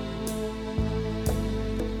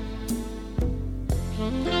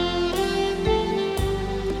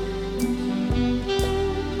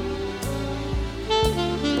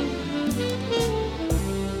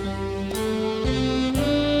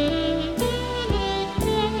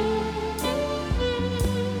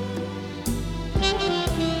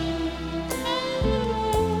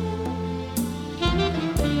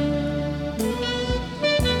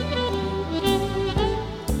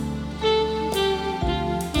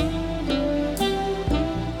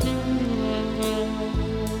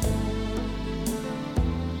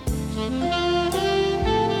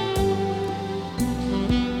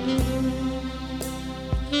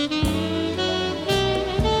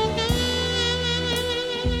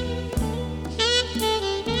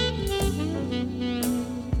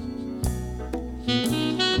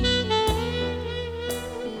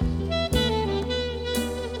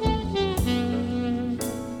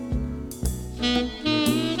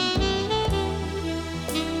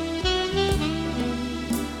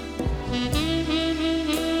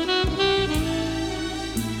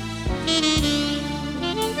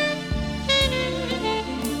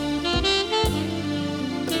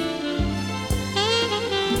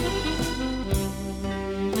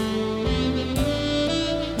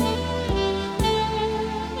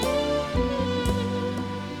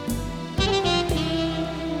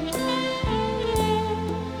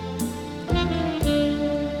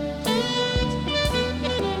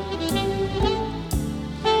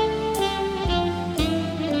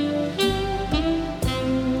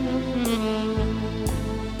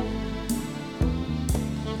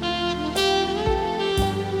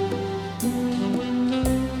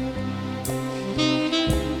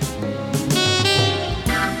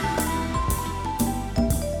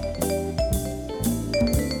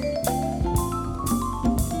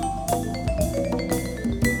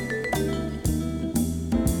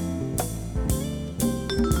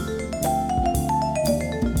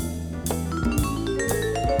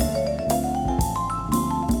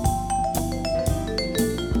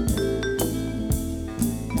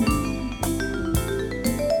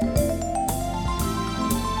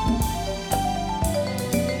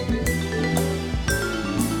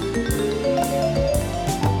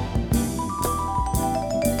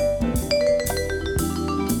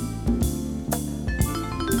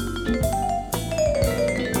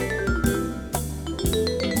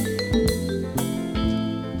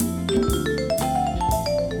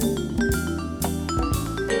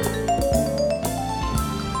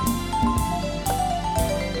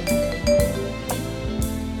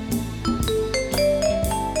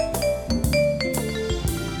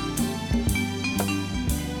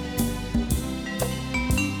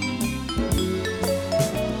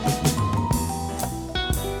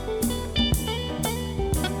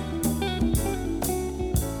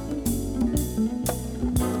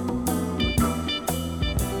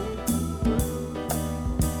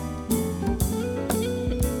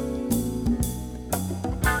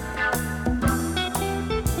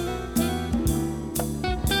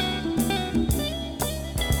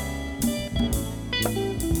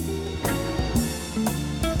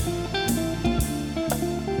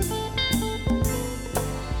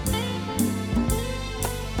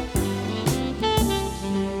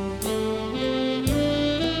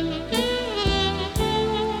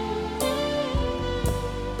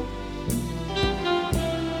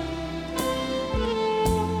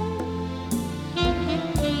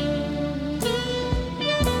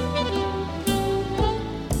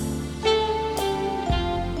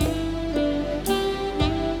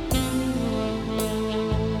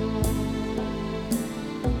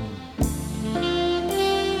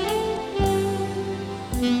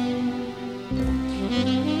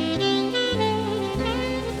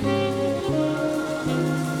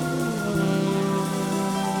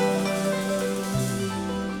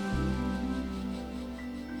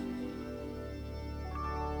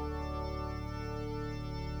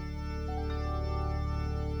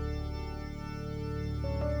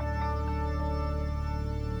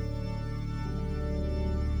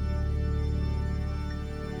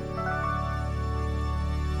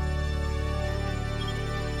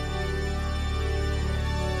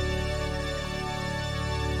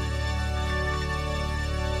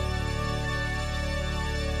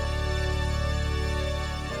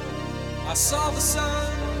 I saw the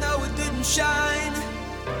sun, though it didn't shine.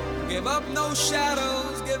 Gave up no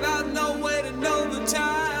shadows, gave out no way to know the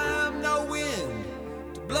time. No wind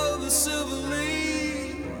to blow the silver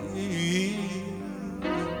leaves.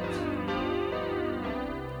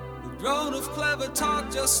 The drone of clever talk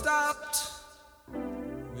just stopped.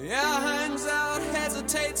 The air hangs out,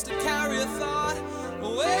 hesitates to carry a thought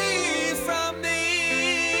away from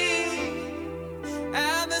me.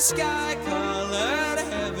 And the sky colored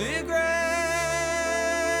heavy gray.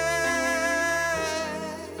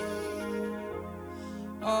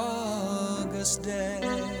 August day.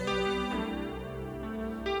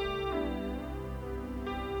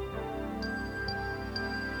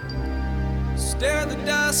 Stare at the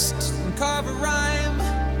dust and carve a rhyme.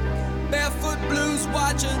 Barefoot blues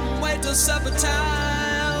watching, wait till supper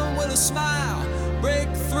time. With a smile, break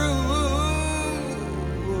through.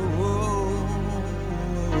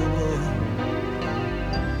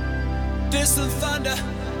 Distant thunder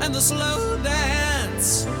and the slow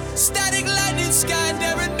dance. Static lightning sky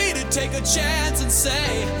daring me to take a chance and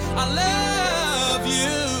say I love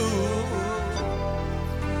you.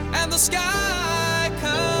 And the sky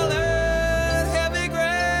colored heavy gray.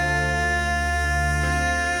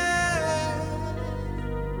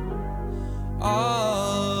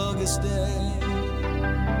 August day.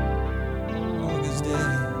 August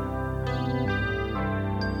day.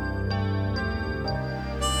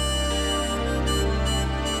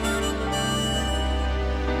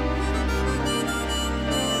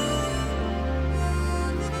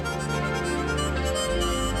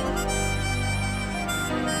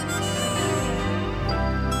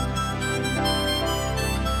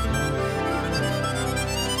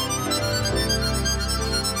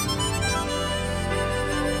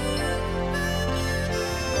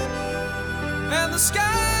 And the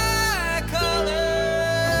sky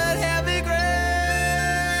colored heavy gray.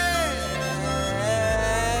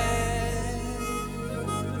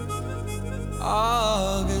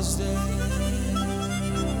 August day.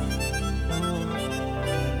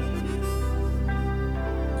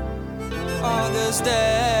 August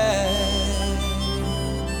day.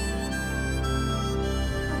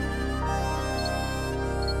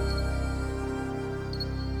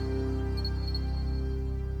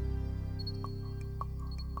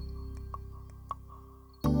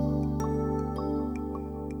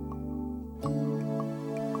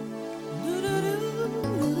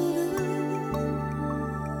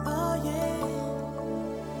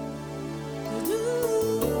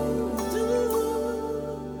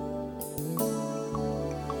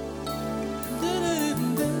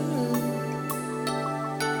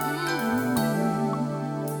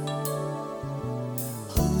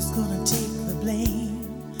 Who's gonna take the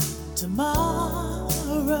blame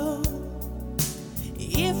tomorrow?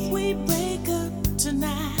 If we break up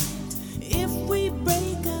tonight, if we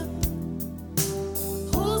break up,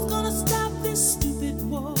 who's gonna stop this stupid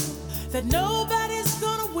war that nobody's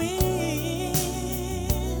gonna win?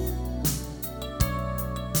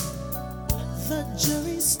 The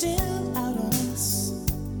jury's still out on us.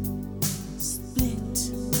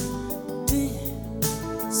 Split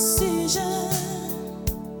decision.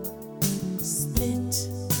 Split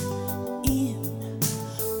in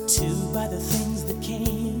two by the things that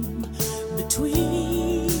came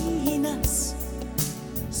between us.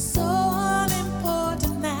 So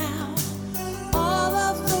unimportant now, all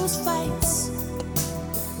of those fights.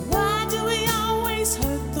 Why do we always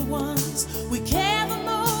hurt the ones we care the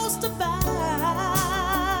most about?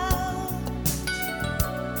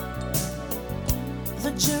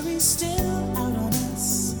 The jury's still out on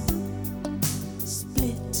us.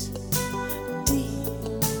 Split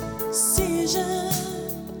decision.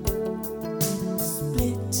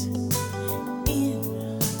 Split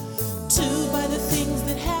in two by the things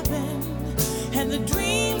that happened and the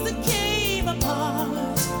dreams that came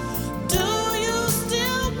apart. Do you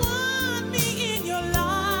still want me in your life?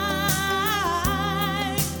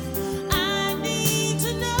 I need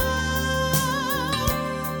to know.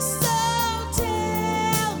 So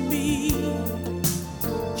tell me,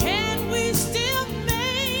 can we still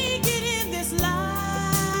make it in this life?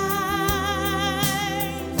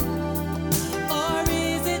 Or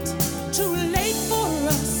is it too late for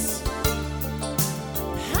us?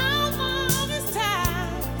 How long is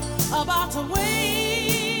time about to wait?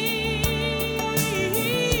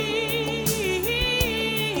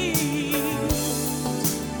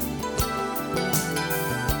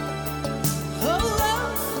 Oh,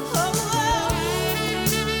 oh, oh, oh.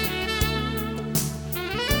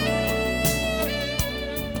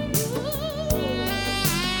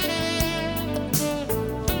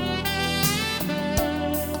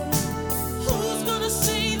 Who's gonna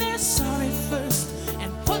say they're sorry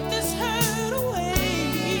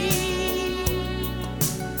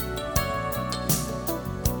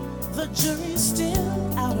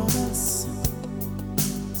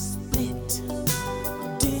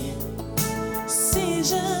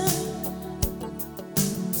decision.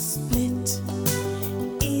 Split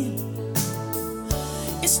in.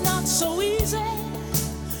 It's not so easy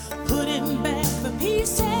putting back the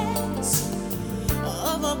pieces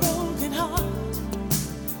of a broken heart,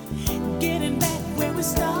 getting back where we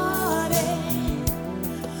started.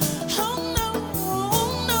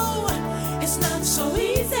 Oh no, it's not so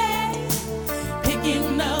easy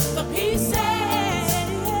picking up the pieces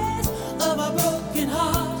of a broken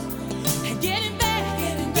heart and getting back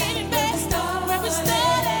where we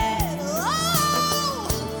started.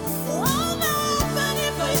 Oh no, but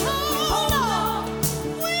if we hold on,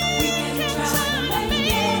 we can try to make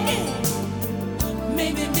it.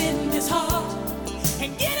 Maybe mend this heart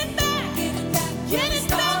and get it back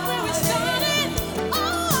where we started.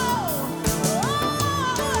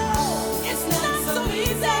 It's not so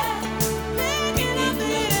easy picking up the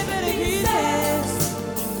itty pieces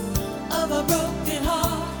of a broken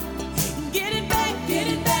heart and get it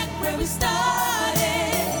back where we started.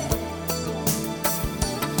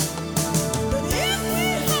 But if we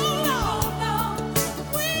hold on,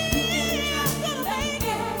 we gonna make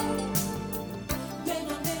it.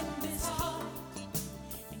 Maybe mend this heart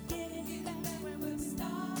and get it back where we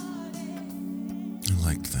started. I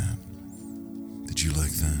liked that. Did you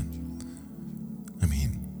like that? I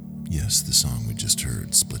mean, yes, the song we just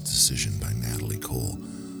heard, Split Decision by Natalie Cole,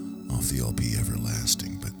 off the LP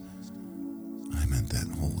Everlasting, but I meant that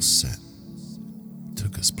whole set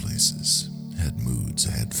took us places, had moods,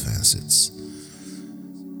 had facets.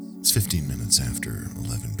 It's 15 minutes after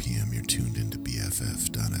 11 p.m. You're tuned into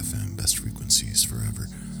BFF.FM, best frequencies forever.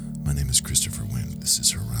 My name is Christopher Wind. This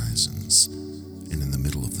is Horizons. And in the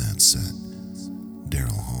middle of that set,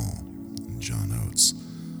 Daryl Hall and John Oates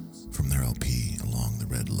from their LP Along the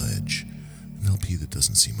Red Ledge, an LP that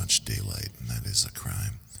doesn't see much daylight, and that is a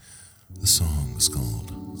crime. The song is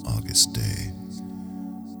called August Day.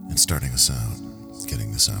 And starting us out,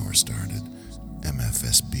 getting this hour started,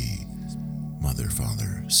 MFSB, Mother,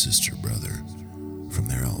 Father, Sister, Brother, from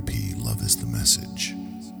their LP Love is the Message,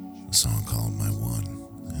 a song called My One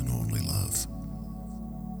and Only Love.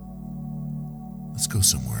 Let's go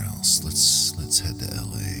somewhere else. Let's head to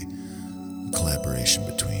LA. A collaboration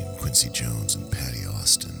between Quincy Jones and Patty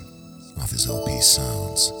Austin off his LP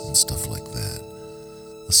Sounds and stuff like that.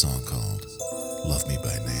 A song called Love Me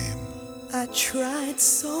by Name. I tried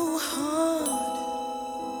so hard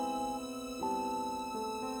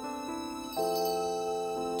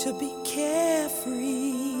to be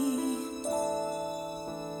carefree.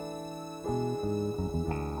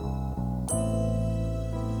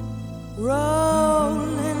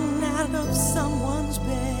 Rolling out of someone's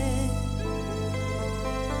bed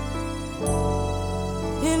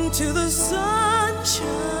into the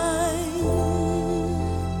sunshine.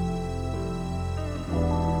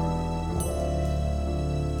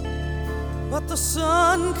 But the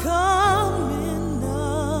sun coming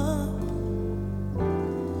up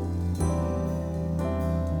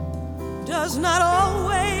does not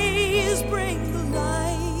always bring the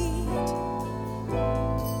light.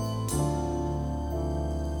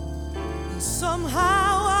 And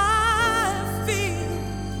somehow I feel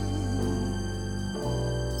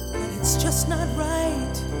that it's just not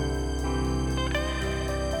right.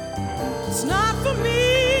 It's not for me.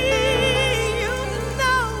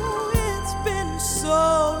 So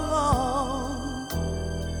long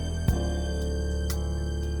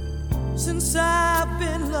since I've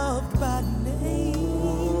been loved by name.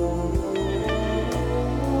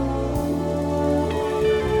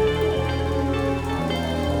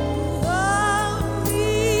 Love me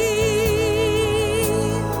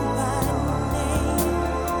by name.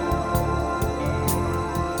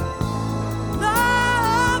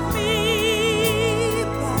 Love me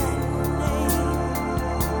by name.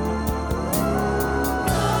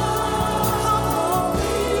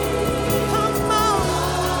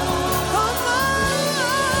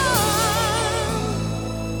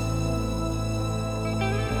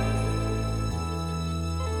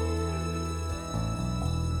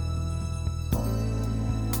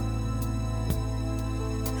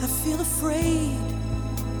 I feel afraid.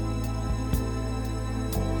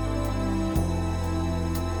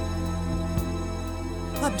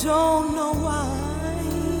 I don't know why.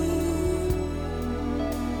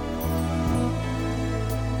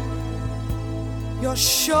 You're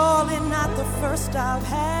surely not the first I've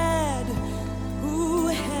had who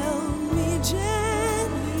held me gently.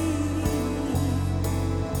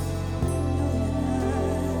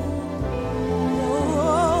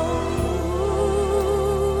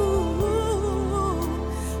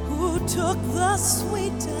 Who took the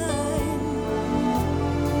sweet time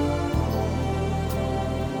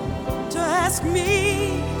to ask me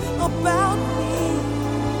about me.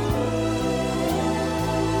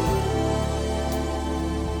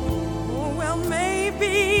 Oh, well,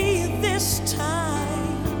 maybe this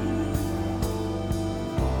time.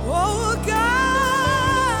 Oh,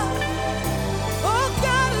 God,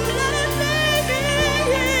 let it be.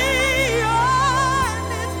 Oh,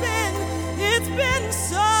 it's been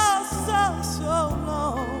so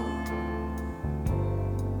long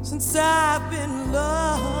since I've been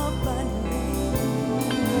loved by you.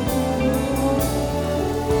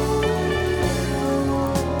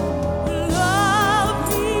 Love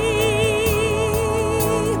me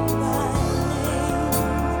by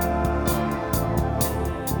name.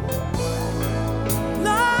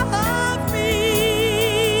 Love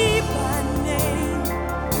me by name.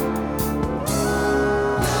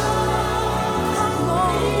 Come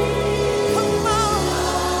on, come on,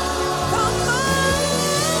 come on.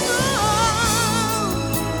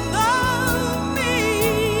 Love me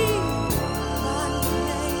by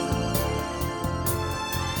name.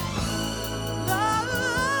 Love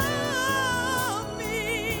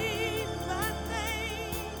me by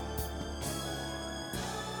name.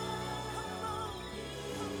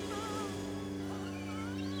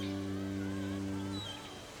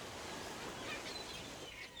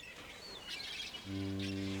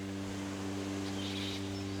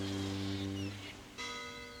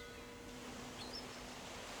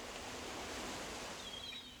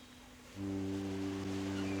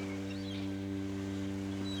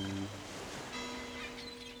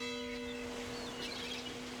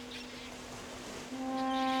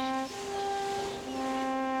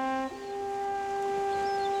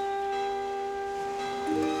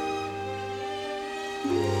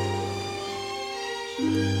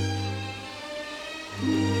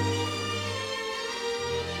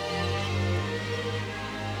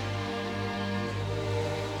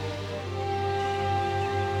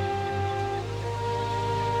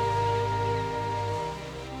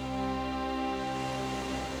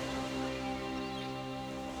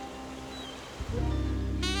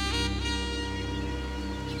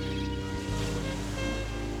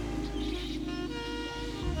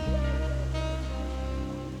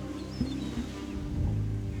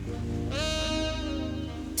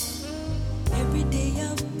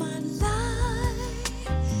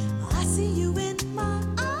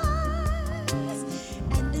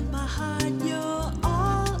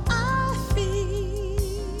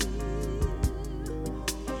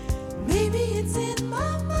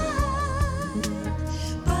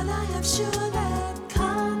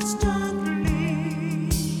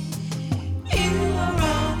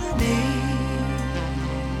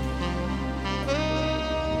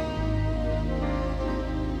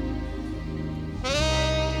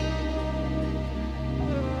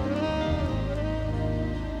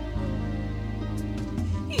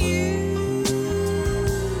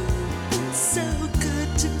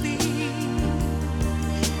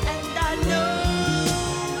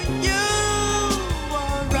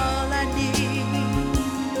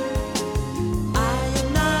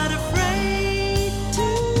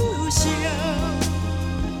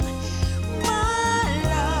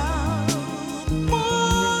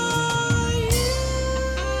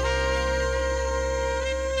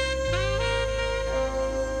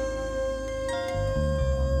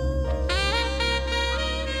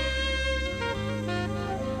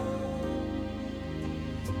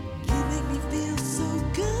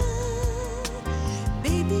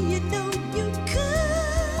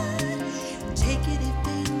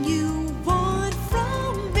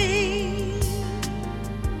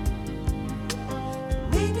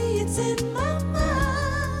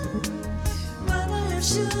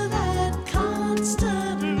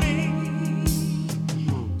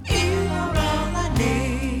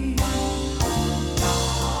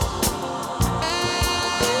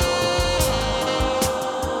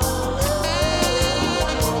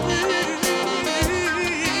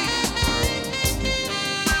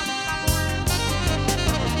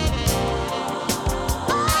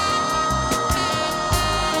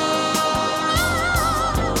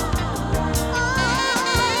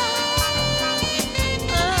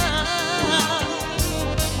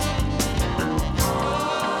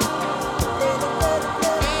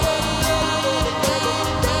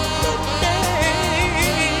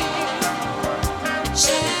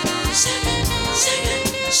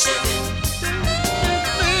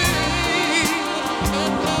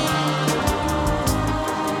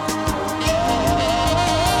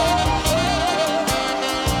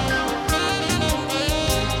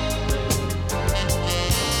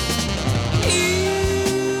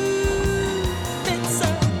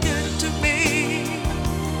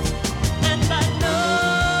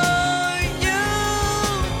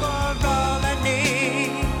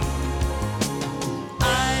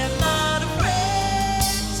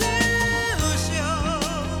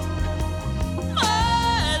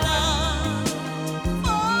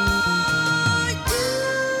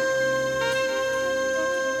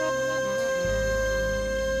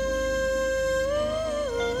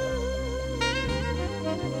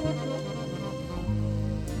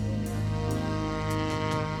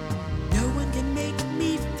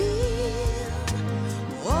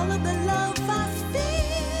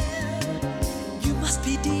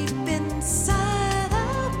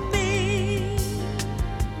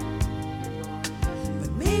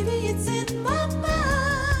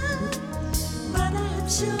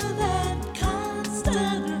 sure that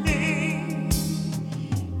constantly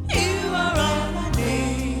you are all I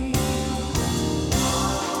need.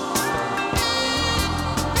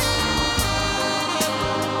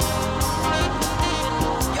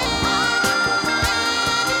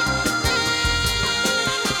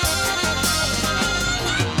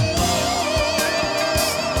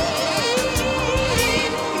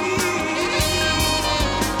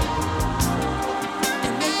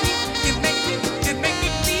 You make me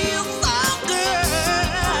feel so good.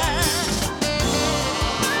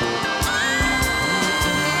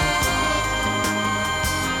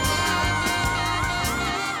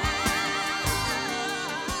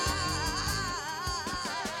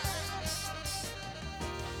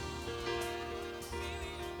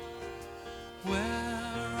 Where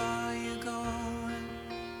are you going?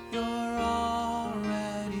 You're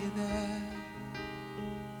already there.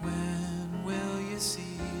 When will you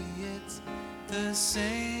see it's the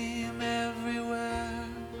same everywhere?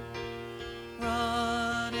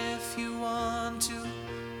 Run if you want to,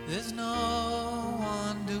 there's no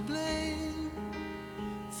one to blame.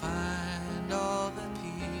 Find all the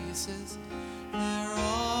pieces, they're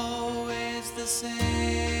always the same.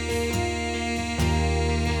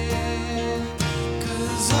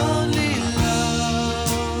 'Cause only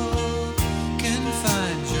love can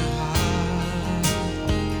find your heart.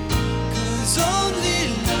 'Cause only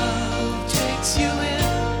love takes you in.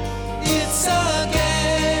 It's a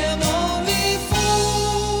game only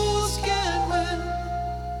fools can win.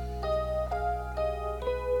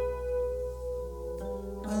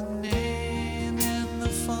 A name in the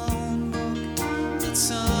phone book, it's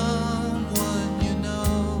someone you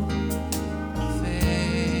know. A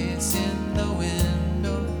face in the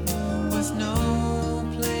window with no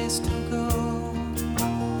place to go.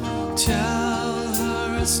 Tell her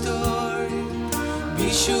a story, be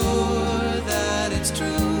sure that it's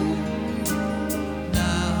true.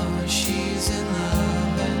 Now she's in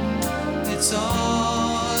love and it's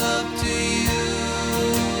all up to you.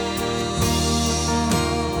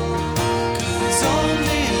 'Cause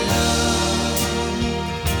only love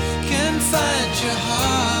can find your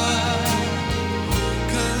heart.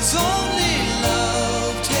 'Cause only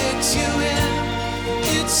love takes you in.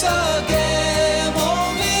 It's a game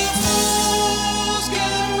only fools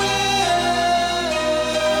can win.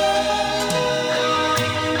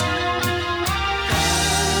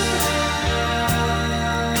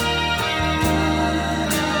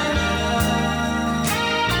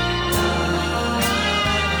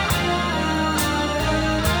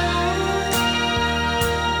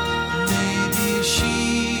 Maybe she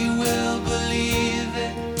will believe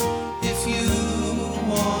it if you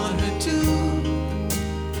want her to.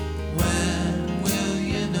 When will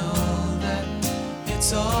you know that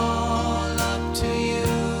it's all up to you?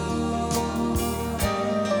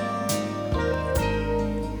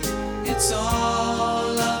 It's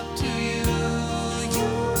all up to you.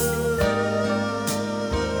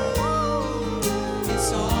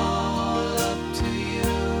 It's all up to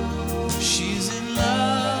you. She's in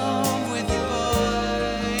love with you,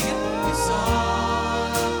 boy. It's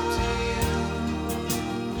all up to you.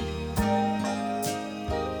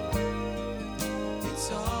 It's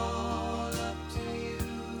all up to you.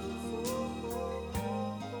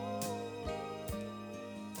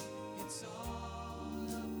 It's all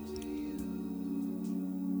up to you.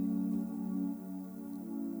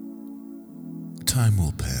 Time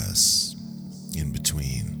will pass in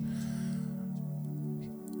between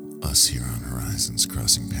us here on Horizons,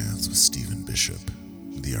 crossing paths with Stephen Bishop,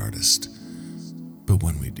 the artist. But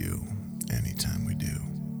when we do, anytime we do,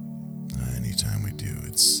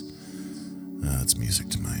 it's music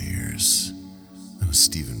to my ears. That was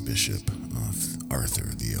Stephen Bishop off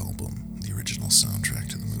Arthur, the album, the original soundtrack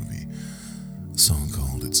to the movie. A song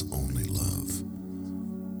called It's Only Love.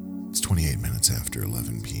 It's 28 minutes after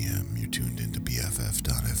 11 p.m. You're tuned into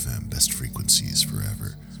BFF.FM, best frequencies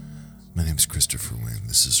forever. My name's Christopher Wynn.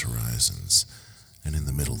 This is Horizons. And in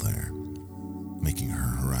the middle there, making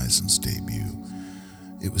her Horizons debut,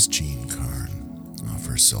 it was Jean Carn off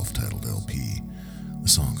her self-titled LP, a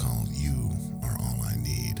song called You Are All I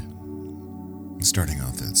Need. And starting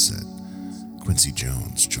out that set, Quincy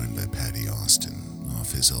Jones joined by Patty Austin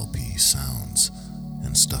off his LP Sounds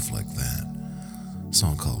and Stuff Like That, a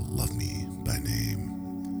song called Love Me by Name.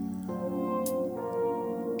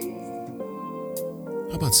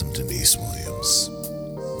 How about some Denise Williams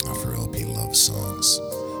off her LP Love Songs?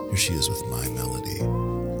 Here she is with My Melody.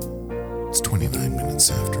 It's 29 minutes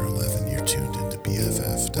after 11. You're tuned into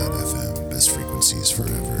BFF.FM, best frequencies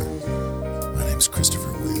forever. My name's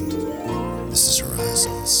Christopher Wind. This is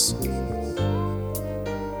Horizons.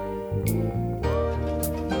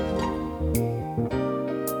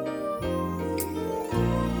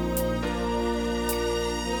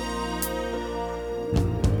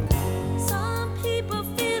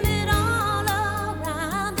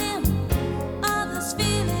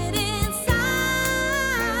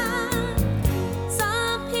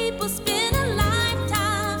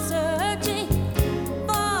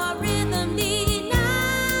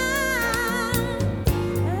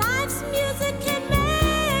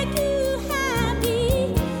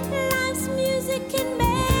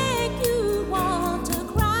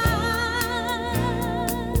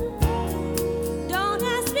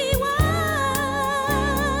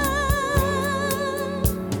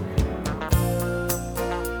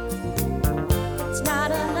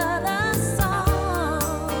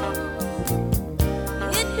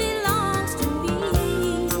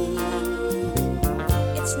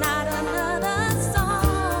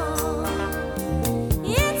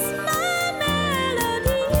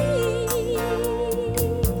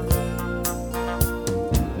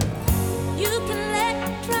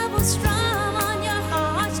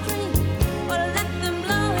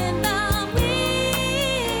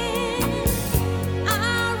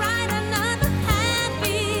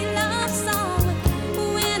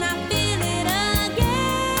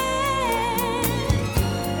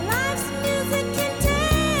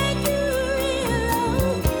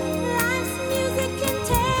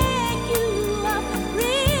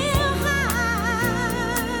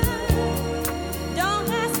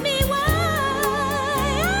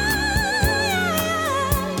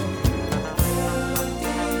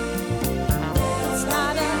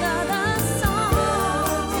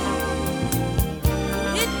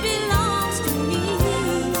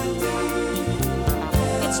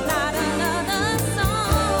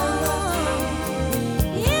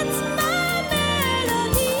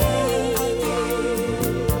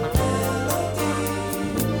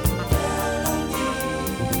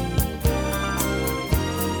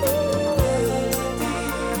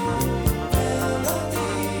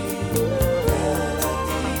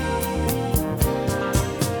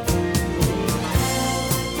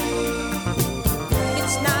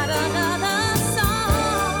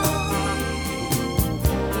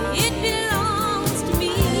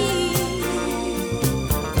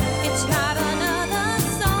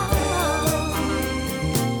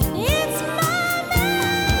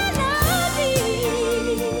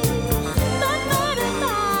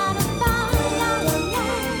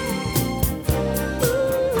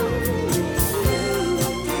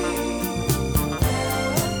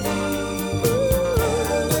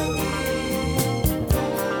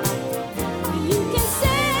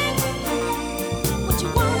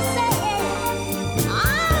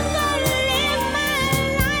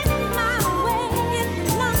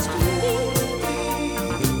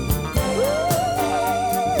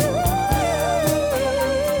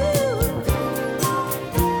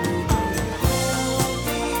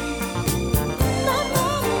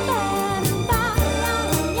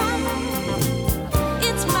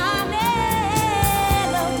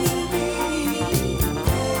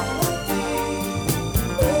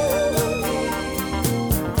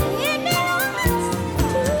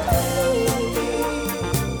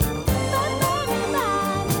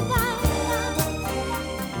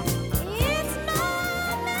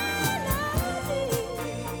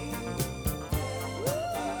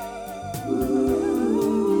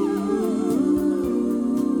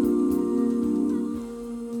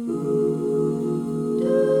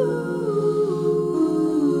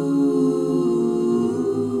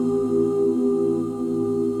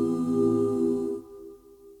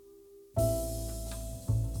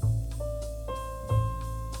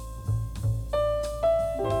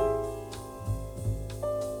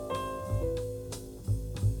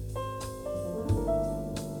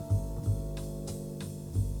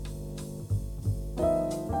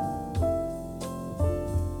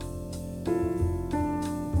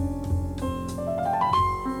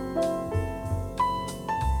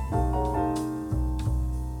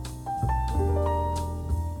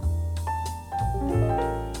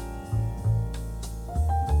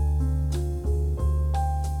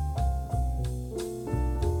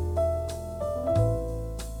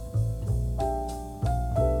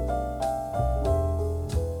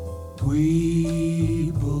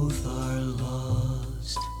 We both are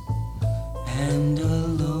lost and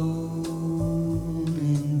alone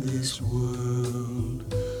in this world.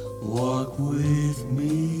 Walk with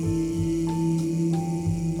me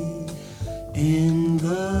in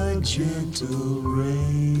the gentle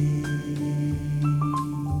rain.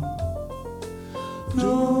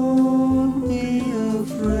 Don't be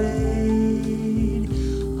afraid,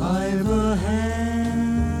 I've a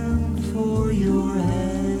hand for your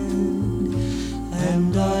hand,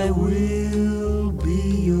 and I will be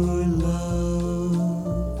your love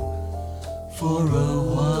for a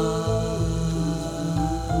while.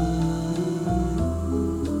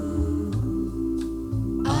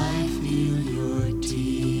 I feel your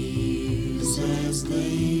tears as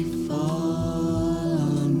they fall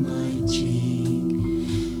on my cheek.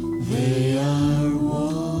 They are warm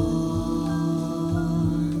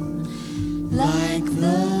like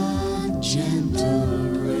the gentle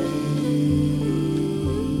rain.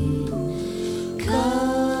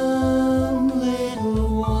 Come,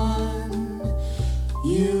 little one,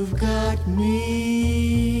 you've got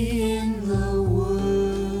me in the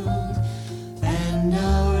world, and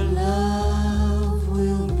our love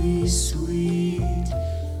will be sweet,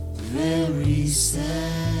 very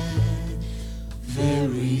sad,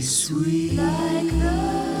 very sweet, like the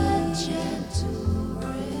gentle rain.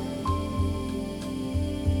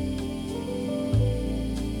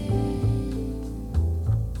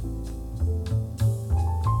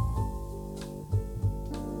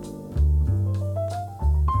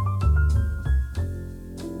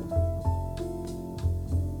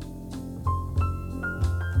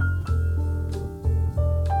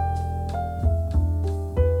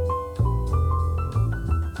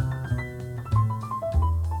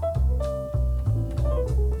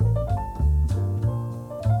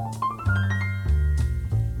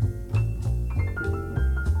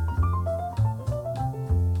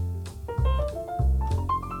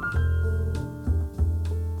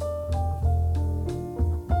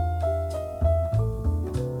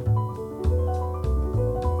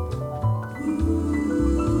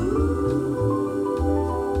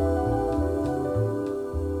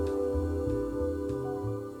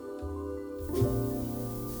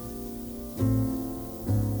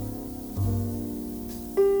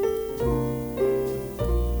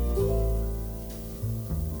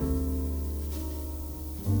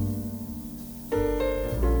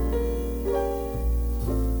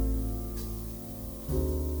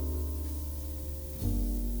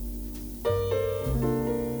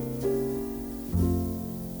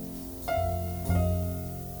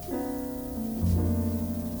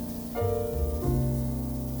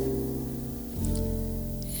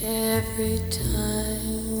 Every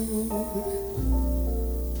time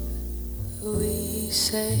we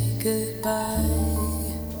say goodbye,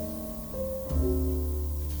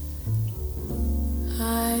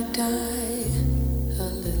 I die a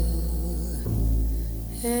little.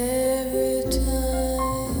 Every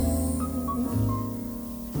time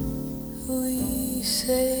we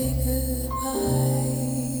say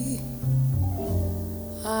goodbye,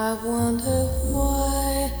 I wonder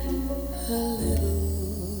why a little.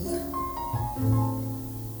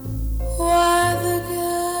 Why the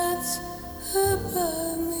gods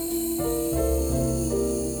above me,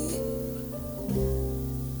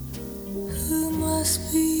 who must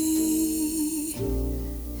be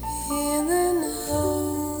in the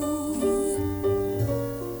know,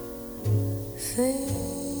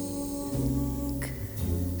 think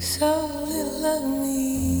so little of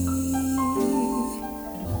me,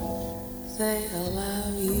 they allow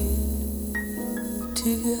you to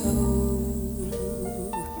go.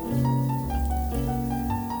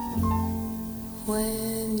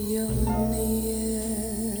 When you're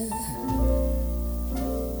near,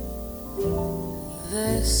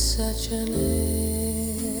 there's such an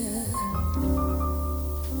air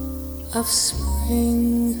of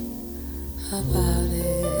spring about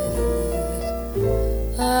it.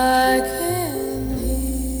 I can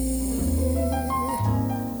hear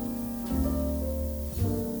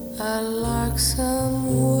a lark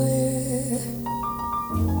somewhere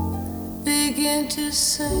begin to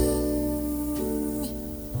sing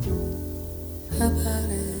about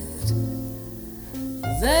it.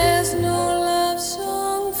 There's no love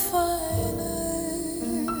song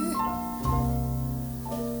finer,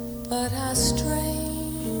 but how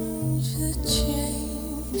strange the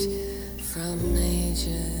change from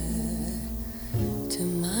major to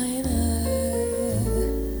minor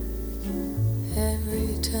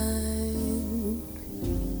every time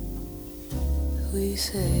we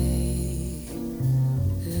say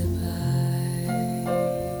goodbye.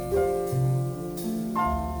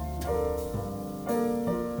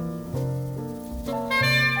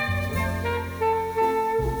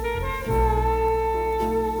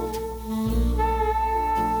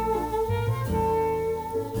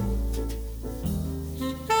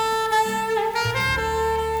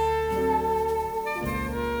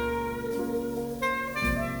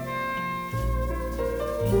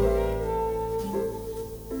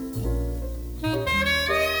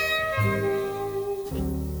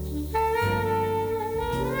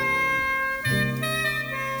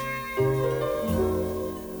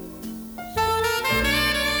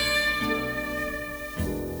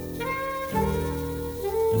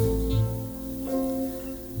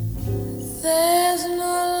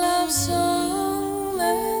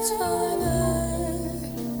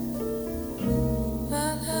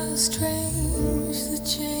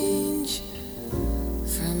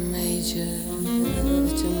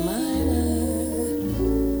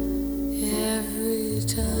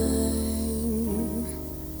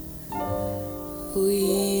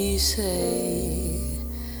 say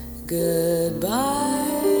goodbye.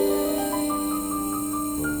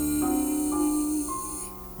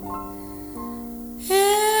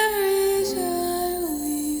 Every time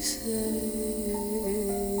we say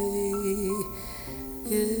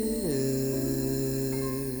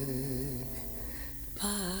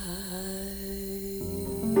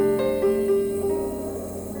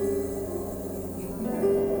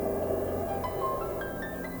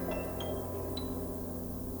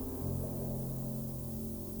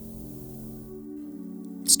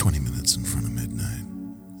It's 20 minutes in front of midnight.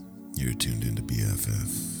 You're tuned into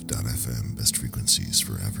BFF.FM, best frequencies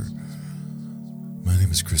forever. My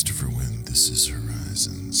name is Christopher Wynn. This is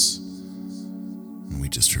Horizons. And we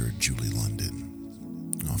just heard Julie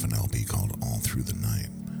London off an LP called All Through the Night.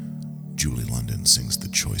 Julie London sings the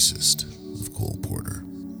choicest of Cole Porter.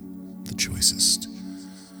 The choicest.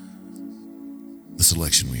 The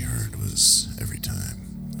selection we heard was Every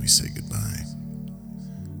Time We Say Goodbye.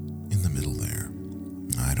 In the middle there,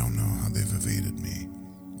 I don't know how they've evaded me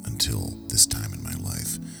until this time in my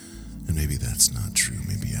life. And maybe that's not true.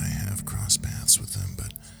 Maybe I have crossed paths with them,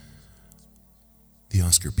 but the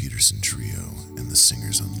Oscar Peterson Trio and the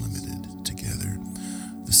Singers Unlimited together,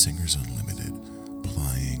 the Singers Unlimited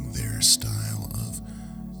plying their style of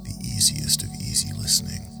the easiest of easy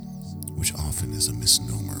listening, which often is a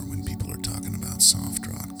misnomer when people are talking about soft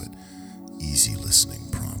rock, but easy listening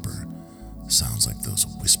proper sounds like those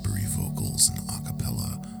whispery vocals and a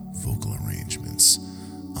cappella vocal arrangements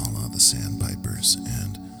a la the Sandpipers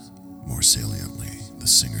and, more saliently, the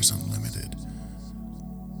Singers Unlimited.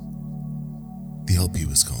 The LP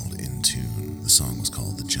was called In Tune. The song was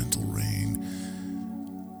called The Gentle Rain.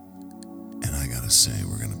 And I gotta say,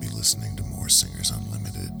 we're gonna be listening to more Singers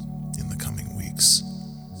Unlimited in the coming weeks.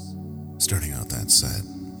 Starting out that set,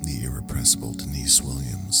 the irrepressible Denise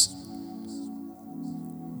Williams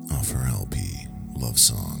off her LP, Love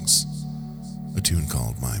Songs, a tune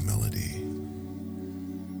called My Melody.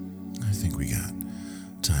 I think we got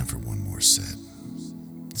time for one more set.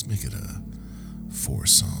 Let's make it a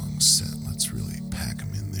 4-song set. Let's really pack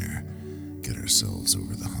them in there, get ourselves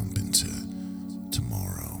over the hump into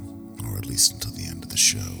tomorrow, or at least until the end of the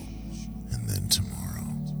show, and then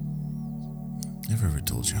tomorrow. I've ever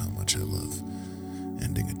told you how much I love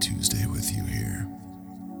ending a Tuesday with you here.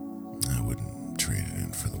 I wouldn't trade it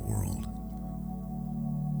in for the world.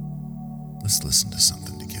 Let's listen to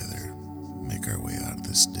something together, make our way out of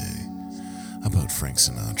this day. How about Frank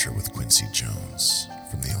Sinatra with Quincy Jones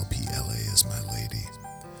from the LP LA Is My Lady,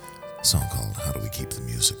 a song called How Do We Keep the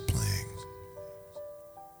Music Playing?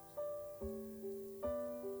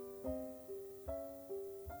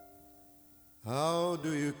 How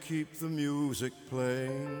do you keep the music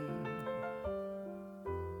playing?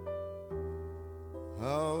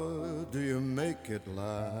 How do you make it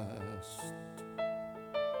last?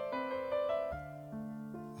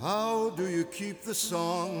 How do you keep the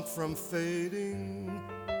song from fading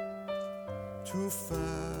too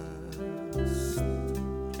fast?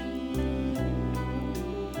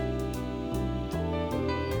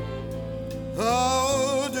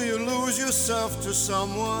 How do you lose yourself to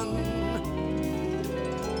someone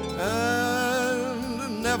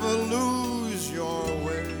and never lose your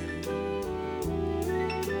way?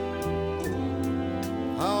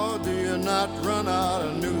 How do you not run out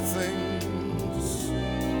of new things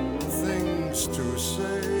to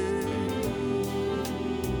say?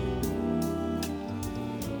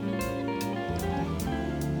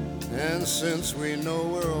 And since we know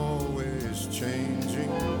we're always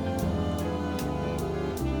changing,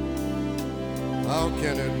 how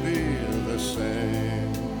can it be the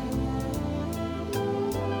same?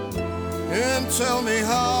 And tell me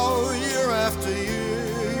how year after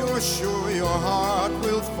year you're sure your heart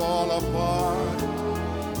will fall apart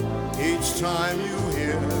each time you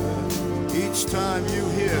hear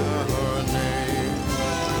her name.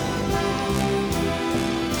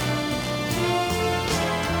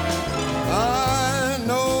 I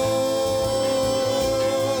know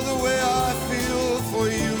the way I feel for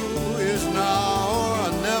you is now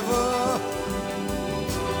or never.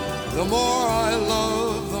 The more I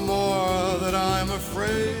love, the more that I'm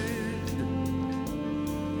afraid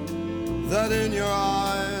that in your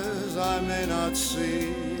eyes I may not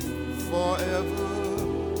see forever.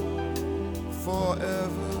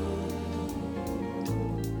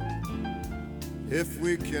 If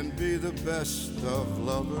we can be the best of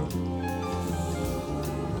lovers,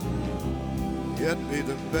 yet be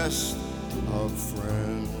the best of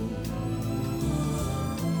friends.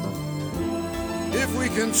 If we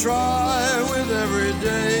can try with every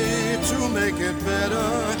day to make it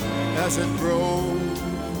better as it grows,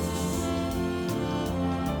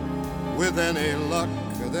 With any luck,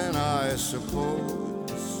 then I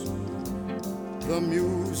suppose the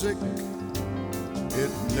music,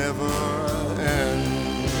 it never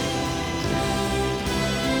ends.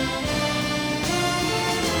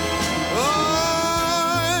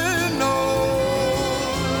 I know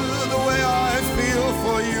the way I feel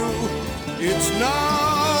for you, it's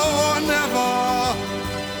now or never.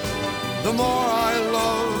 The more I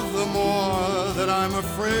love, the more that I'm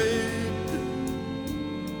afraid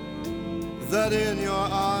that in your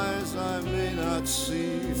eyes I may not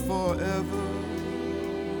see forever,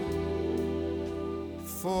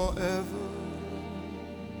 forever.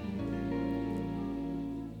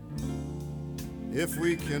 If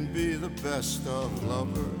we can be the best of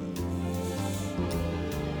lovers,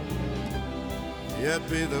 yet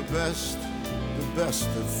be the best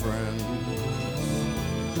of friends.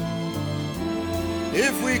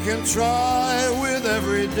 If we can try with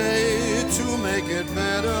every day to make it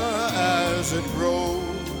better as it grows,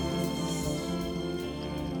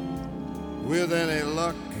 with any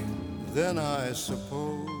luck, then I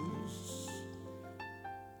suppose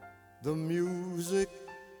the music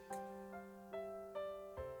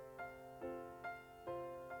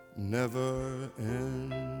never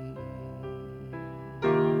ends.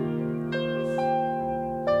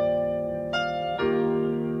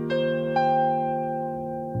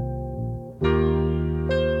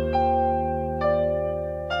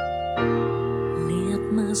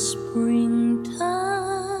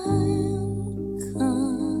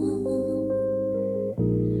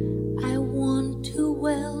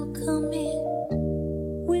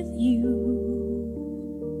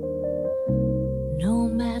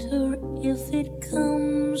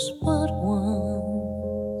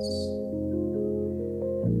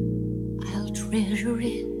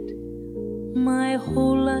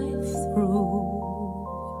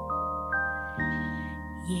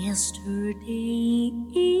 Yesterday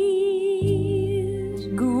is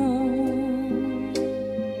gone.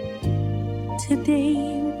 Today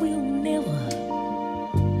will never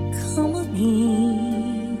come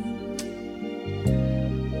again.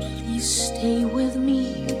 Please stay with me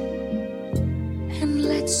and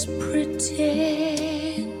let's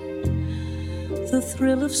pretend the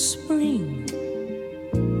thrill of spring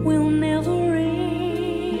will never end.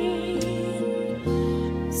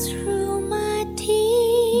 Through my tears,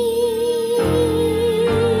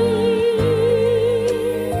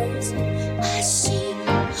 I see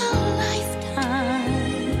a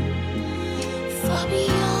lifetime far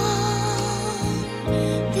beyond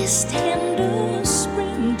this tender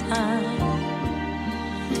springtime.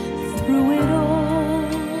 Through it all,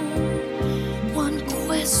 one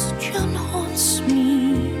question haunts me.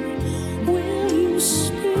 Will you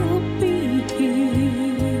still be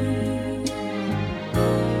here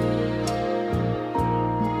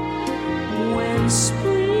when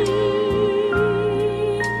spring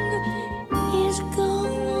is gone?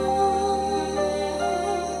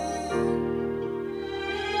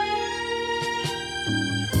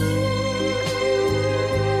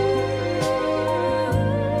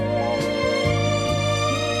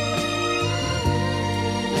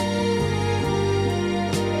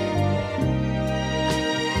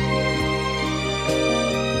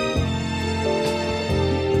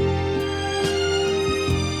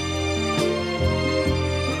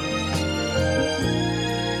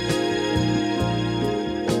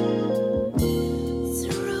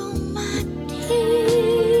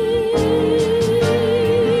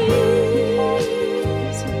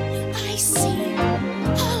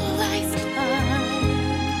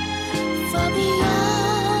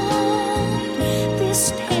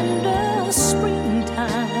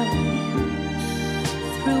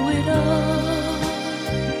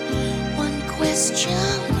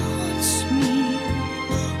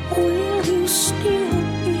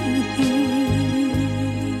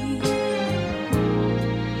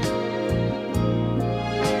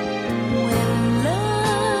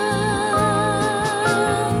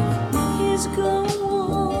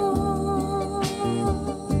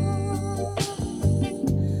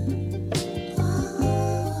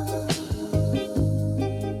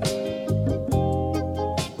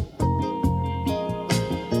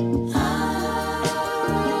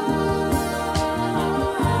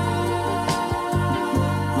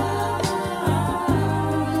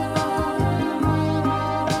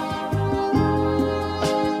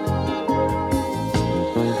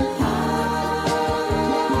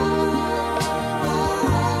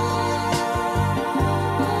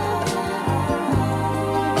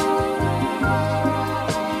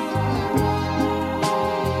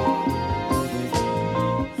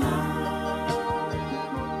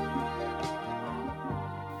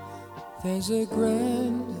 was a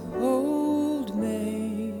grand old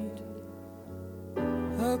maid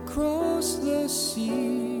across the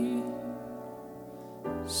sea.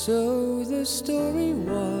 So the story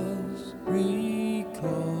was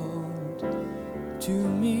recalled to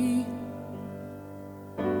me,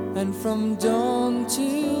 and from dawn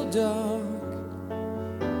till dark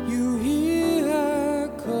you hear her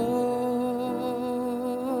call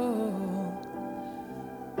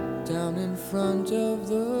down in front of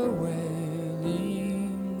the Wailing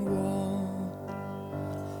Wall,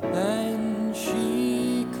 and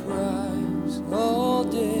she cries all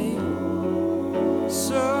day,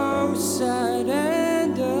 so sad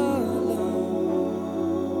and alone,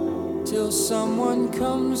 till someone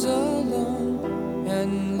comes along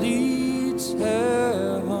and leads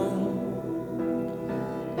her home.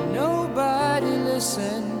 Nobody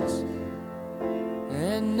listens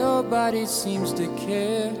and nobody seems to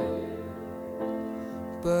care,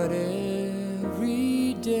 but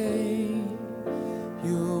every day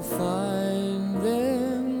you'll find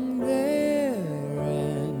them there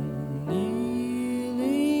and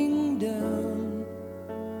kneeling down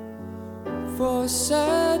for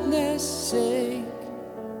sadness' sake,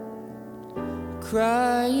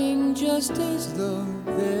 crying just as though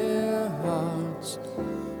their hearts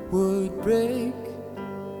would break.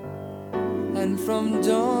 And from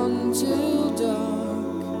dawn till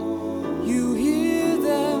dark you hear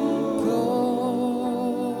them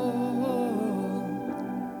call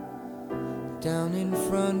down in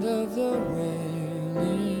front of the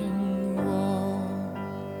Wailing Wall,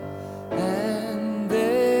 and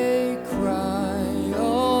they cry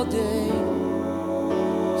all day,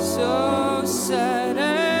 so sad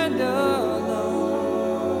and alone,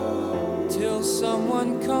 till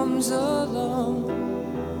someone comes along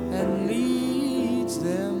and leads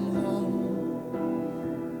them home.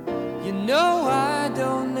 You know I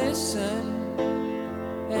don't listen,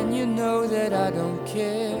 and you know that I don't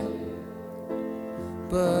care,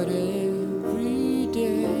 but every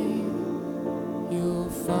day you'll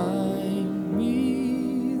find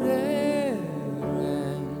me there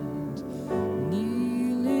and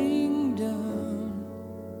kneeling down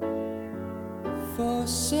for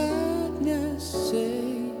sadness'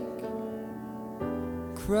 sake,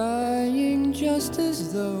 crying just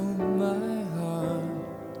as though my heart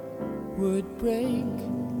would break.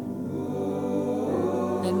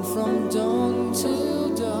 And from dawn till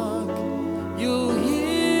dark you'll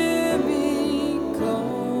hear me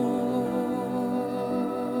call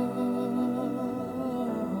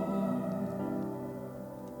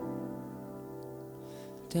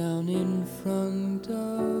down in front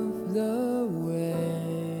of the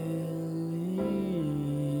Wailing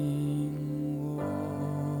Wall.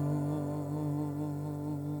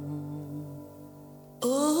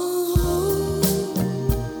 Oh,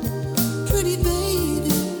 pretty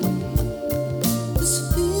baby, this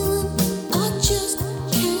feeling I just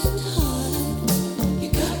can't hide. You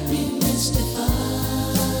got me mystified.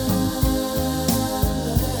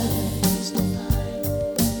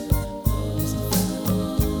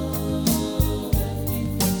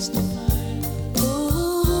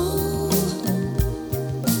 Oh,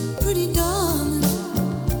 pretty darling,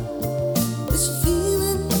 this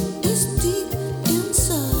feeling is deep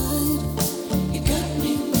inside. You got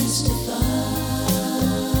me mystified.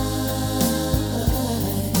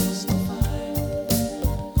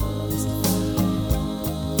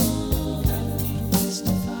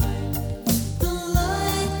 The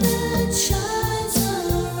light that shines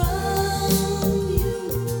around you,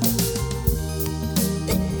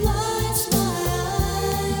 it blinds my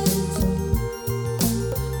eyes.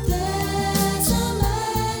 There's a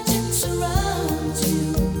magic surrounds you.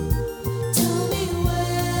 Tell me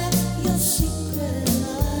where your secret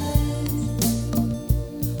lies.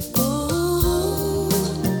 Oh,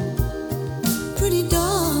 pretty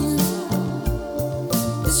darling,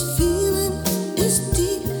 this feeling is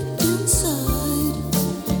deep inside.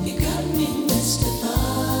 You got me mystified.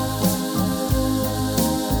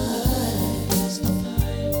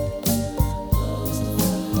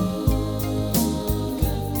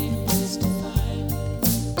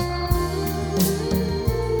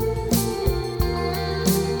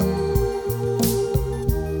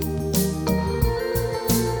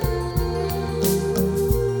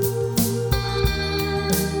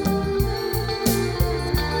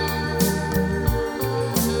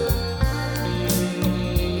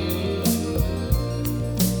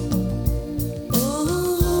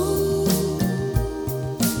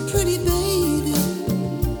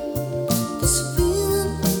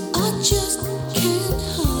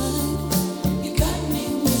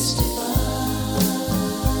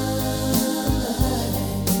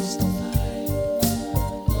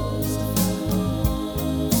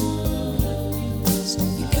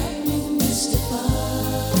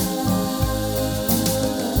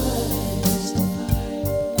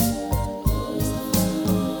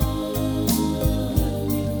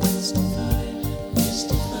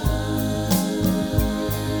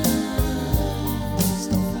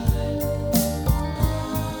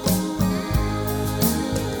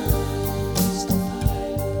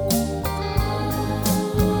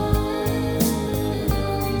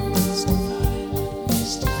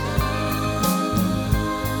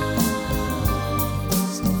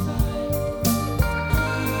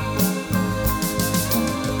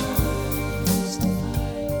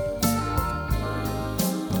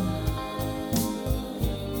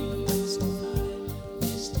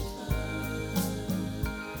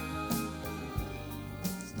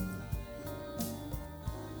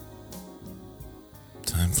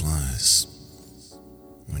 Time flies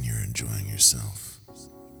when you're enjoying yourself.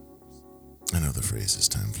 I know the phrase is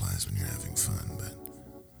time flies when you're having fun, but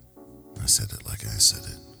I said it like I said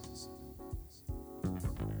it.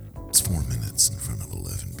 It's 4 minutes in front of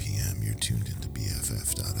 11 p.m. You're tuned into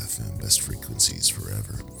BFF.FM, best frequencies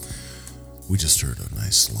forever. We just heard a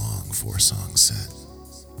nice long 4-song set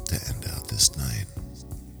to end out this night.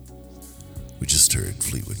 We just heard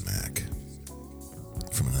Fleetwood Mac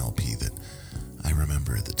from an LP that I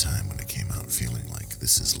remember at the time when it came out feeling like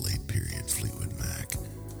this is late period Fleetwood Mac.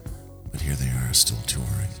 But here they are still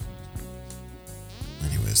touring.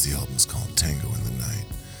 Anyways, the album's called Tango in the Night.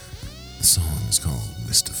 The song is called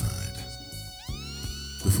Mystified.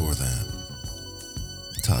 Before that,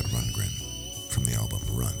 Todd Rundgren from the album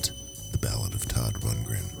Runt, the Ballad of Todd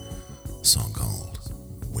Rundgren, a song called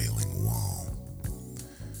Wailing Wall.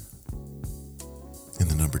 In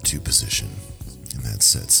the number 2 position in that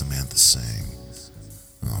set, Samantha sang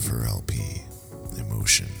off her LP,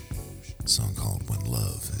 Emotion, a song called When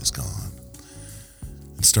Love Is Gone.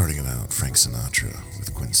 And starting it out, Frank Sinatra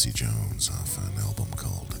with Quincy Jones off an album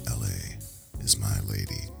called L.A. Is My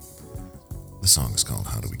Lady. The song is called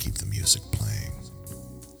How Do We Keep the Music Playing.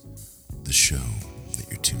 The show that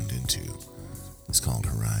you're tuned into is called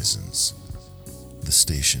Horizons. The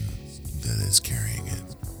station that is carrying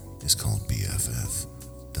it is called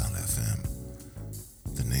BFF.FM.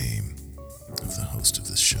 The name of the host of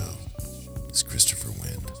this show is Christopher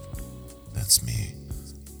Wind. That's me,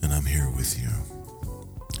 and I'm here with you,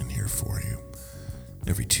 and here for you,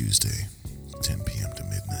 every Tuesday, 10 p.m. to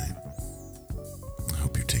midnight. I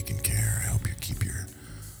hope you're taking care. I hope you keep your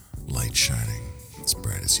light shining as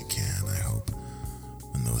bright as you can. I hope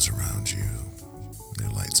when those around you, their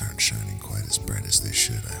lights aren't shining quite as bright as they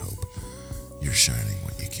should. I hope you're shining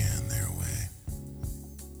what you can their way.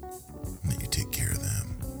 And that you take care of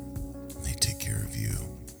them. And they take care of you.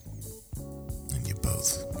 And you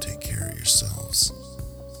both take care of yourselves.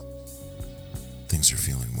 Things are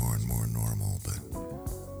feeling more and more normal, but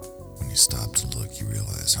when you stop to look, you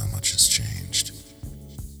realize how much has changed.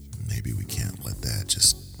 Maybe we can't let that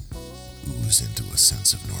just ooze into a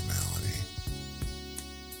sense of normality.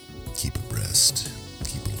 Keep abreast,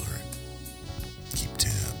 keep alert, keep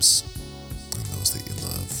tabs on those that you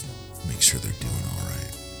love. Make sure they're doing all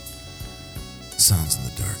right. Sounds in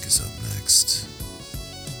the Dark is up next.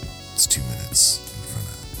 It's 2 minutes